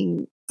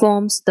everything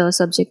forms the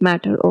subject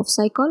matter of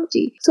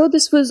psychology. So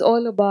this was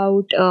all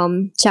about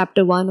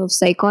chapter 1 of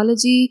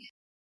psychology.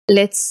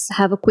 Let's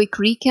have a quick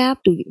recap.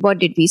 What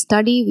did we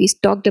study? We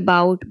talked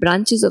about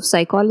branches of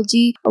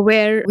psychology,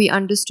 where we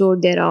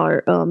understood there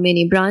are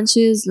many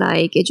branches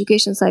like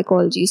education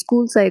psychology,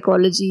 school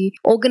psychology,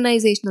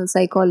 organizational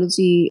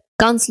psychology,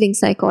 counseling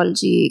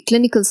psychology,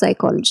 clinical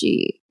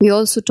psychology. We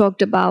also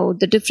talked about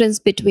the difference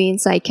between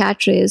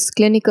psychiatrists,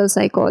 clinical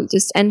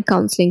psychologists, and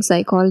counseling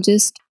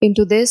psychologists.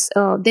 Into this,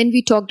 then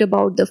we talked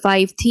about the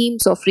 5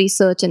 themes of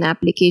research and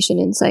application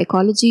in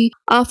psychology,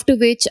 after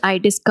which I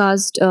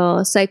discussed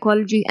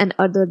psychology and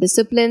other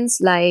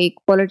disciplines like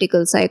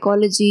political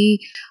psychology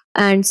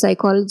and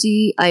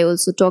psychology. I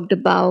also talked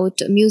about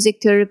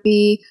music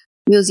therapy,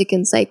 music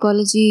and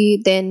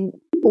psychology. Then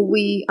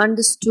we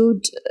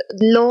understood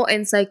law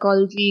and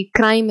psychology,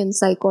 crime and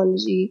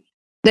psychology.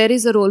 There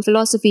is a role,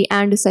 philosophy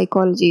and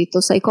psychology. So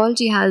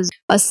psychology has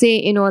a say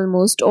in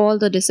almost all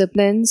the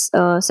disciplines.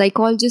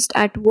 Psychologist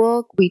at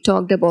work, we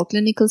talked about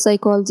clinical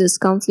psychologists,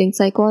 counseling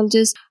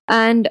psychologists,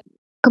 and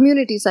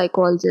community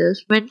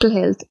psychologists, mental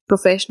health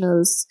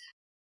professionals.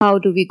 How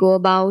do we go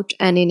about,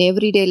 and in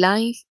everyday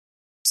life,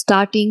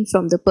 starting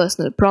from the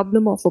personal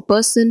problem of a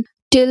person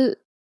till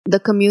the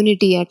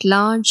community at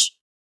large,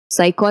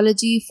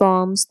 psychology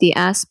forms the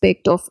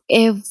aspect of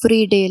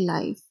everyday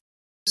life.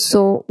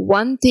 So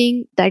one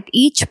thing that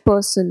each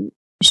person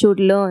should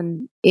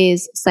learn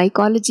is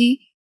psychology.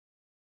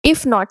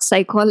 If not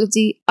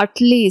psychology, at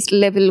least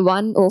level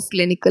 1 of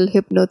clinical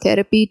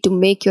hypnotherapy to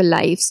make your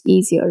lives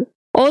easier.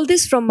 All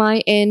this from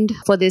my end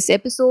for this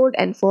episode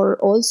and for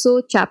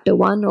also chapter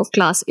 1 of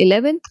class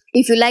 11.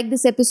 If you like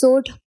this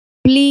episode,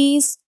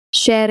 please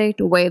share it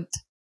with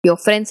your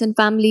friends and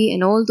family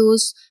and all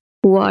those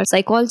who are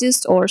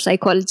psychologists or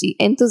psychology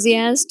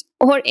enthusiasts,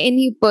 or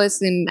any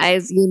person.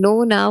 As you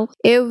know now,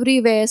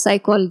 everywhere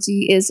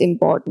psychology is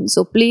important.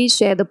 So please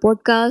share the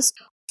podcast.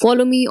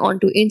 Follow me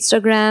onto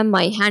Instagram.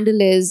 My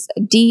handle is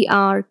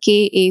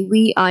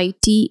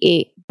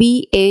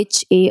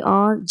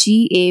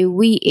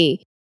DRKAVITABHARGAVA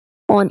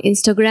on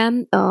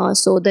Instagram.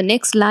 So the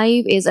next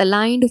live is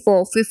aligned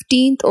for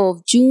 15th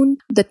of June.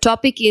 The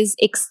topic is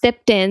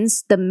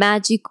acceptance, the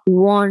magic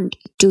wand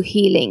to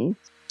healing.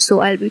 So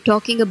I'll be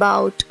talking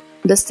about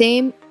the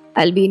same.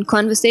 I'll be in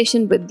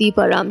conversation with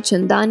Deepa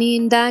Ramchandani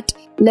in that.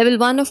 Level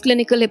 1 of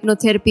clinical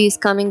hypnotherapy is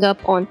coming up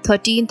on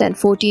 13th and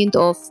 14th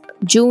of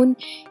June.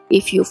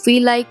 If you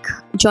feel like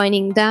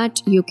joining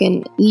that, you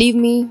can leave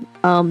me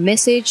a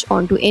message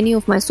onto any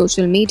of my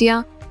social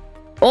media.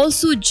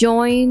 Also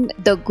join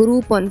the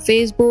group on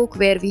Facebook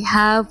where we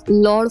have a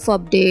lot of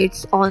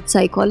updates on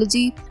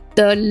psychology.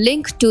 The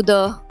link to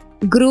the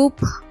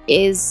group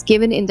is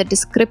given in the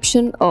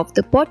description of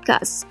the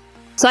podcast.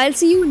 So I'll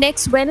see you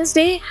next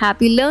Wednesday.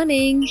 Happy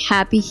learning,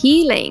 happy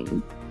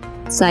healing.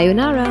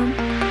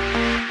 Sayonara.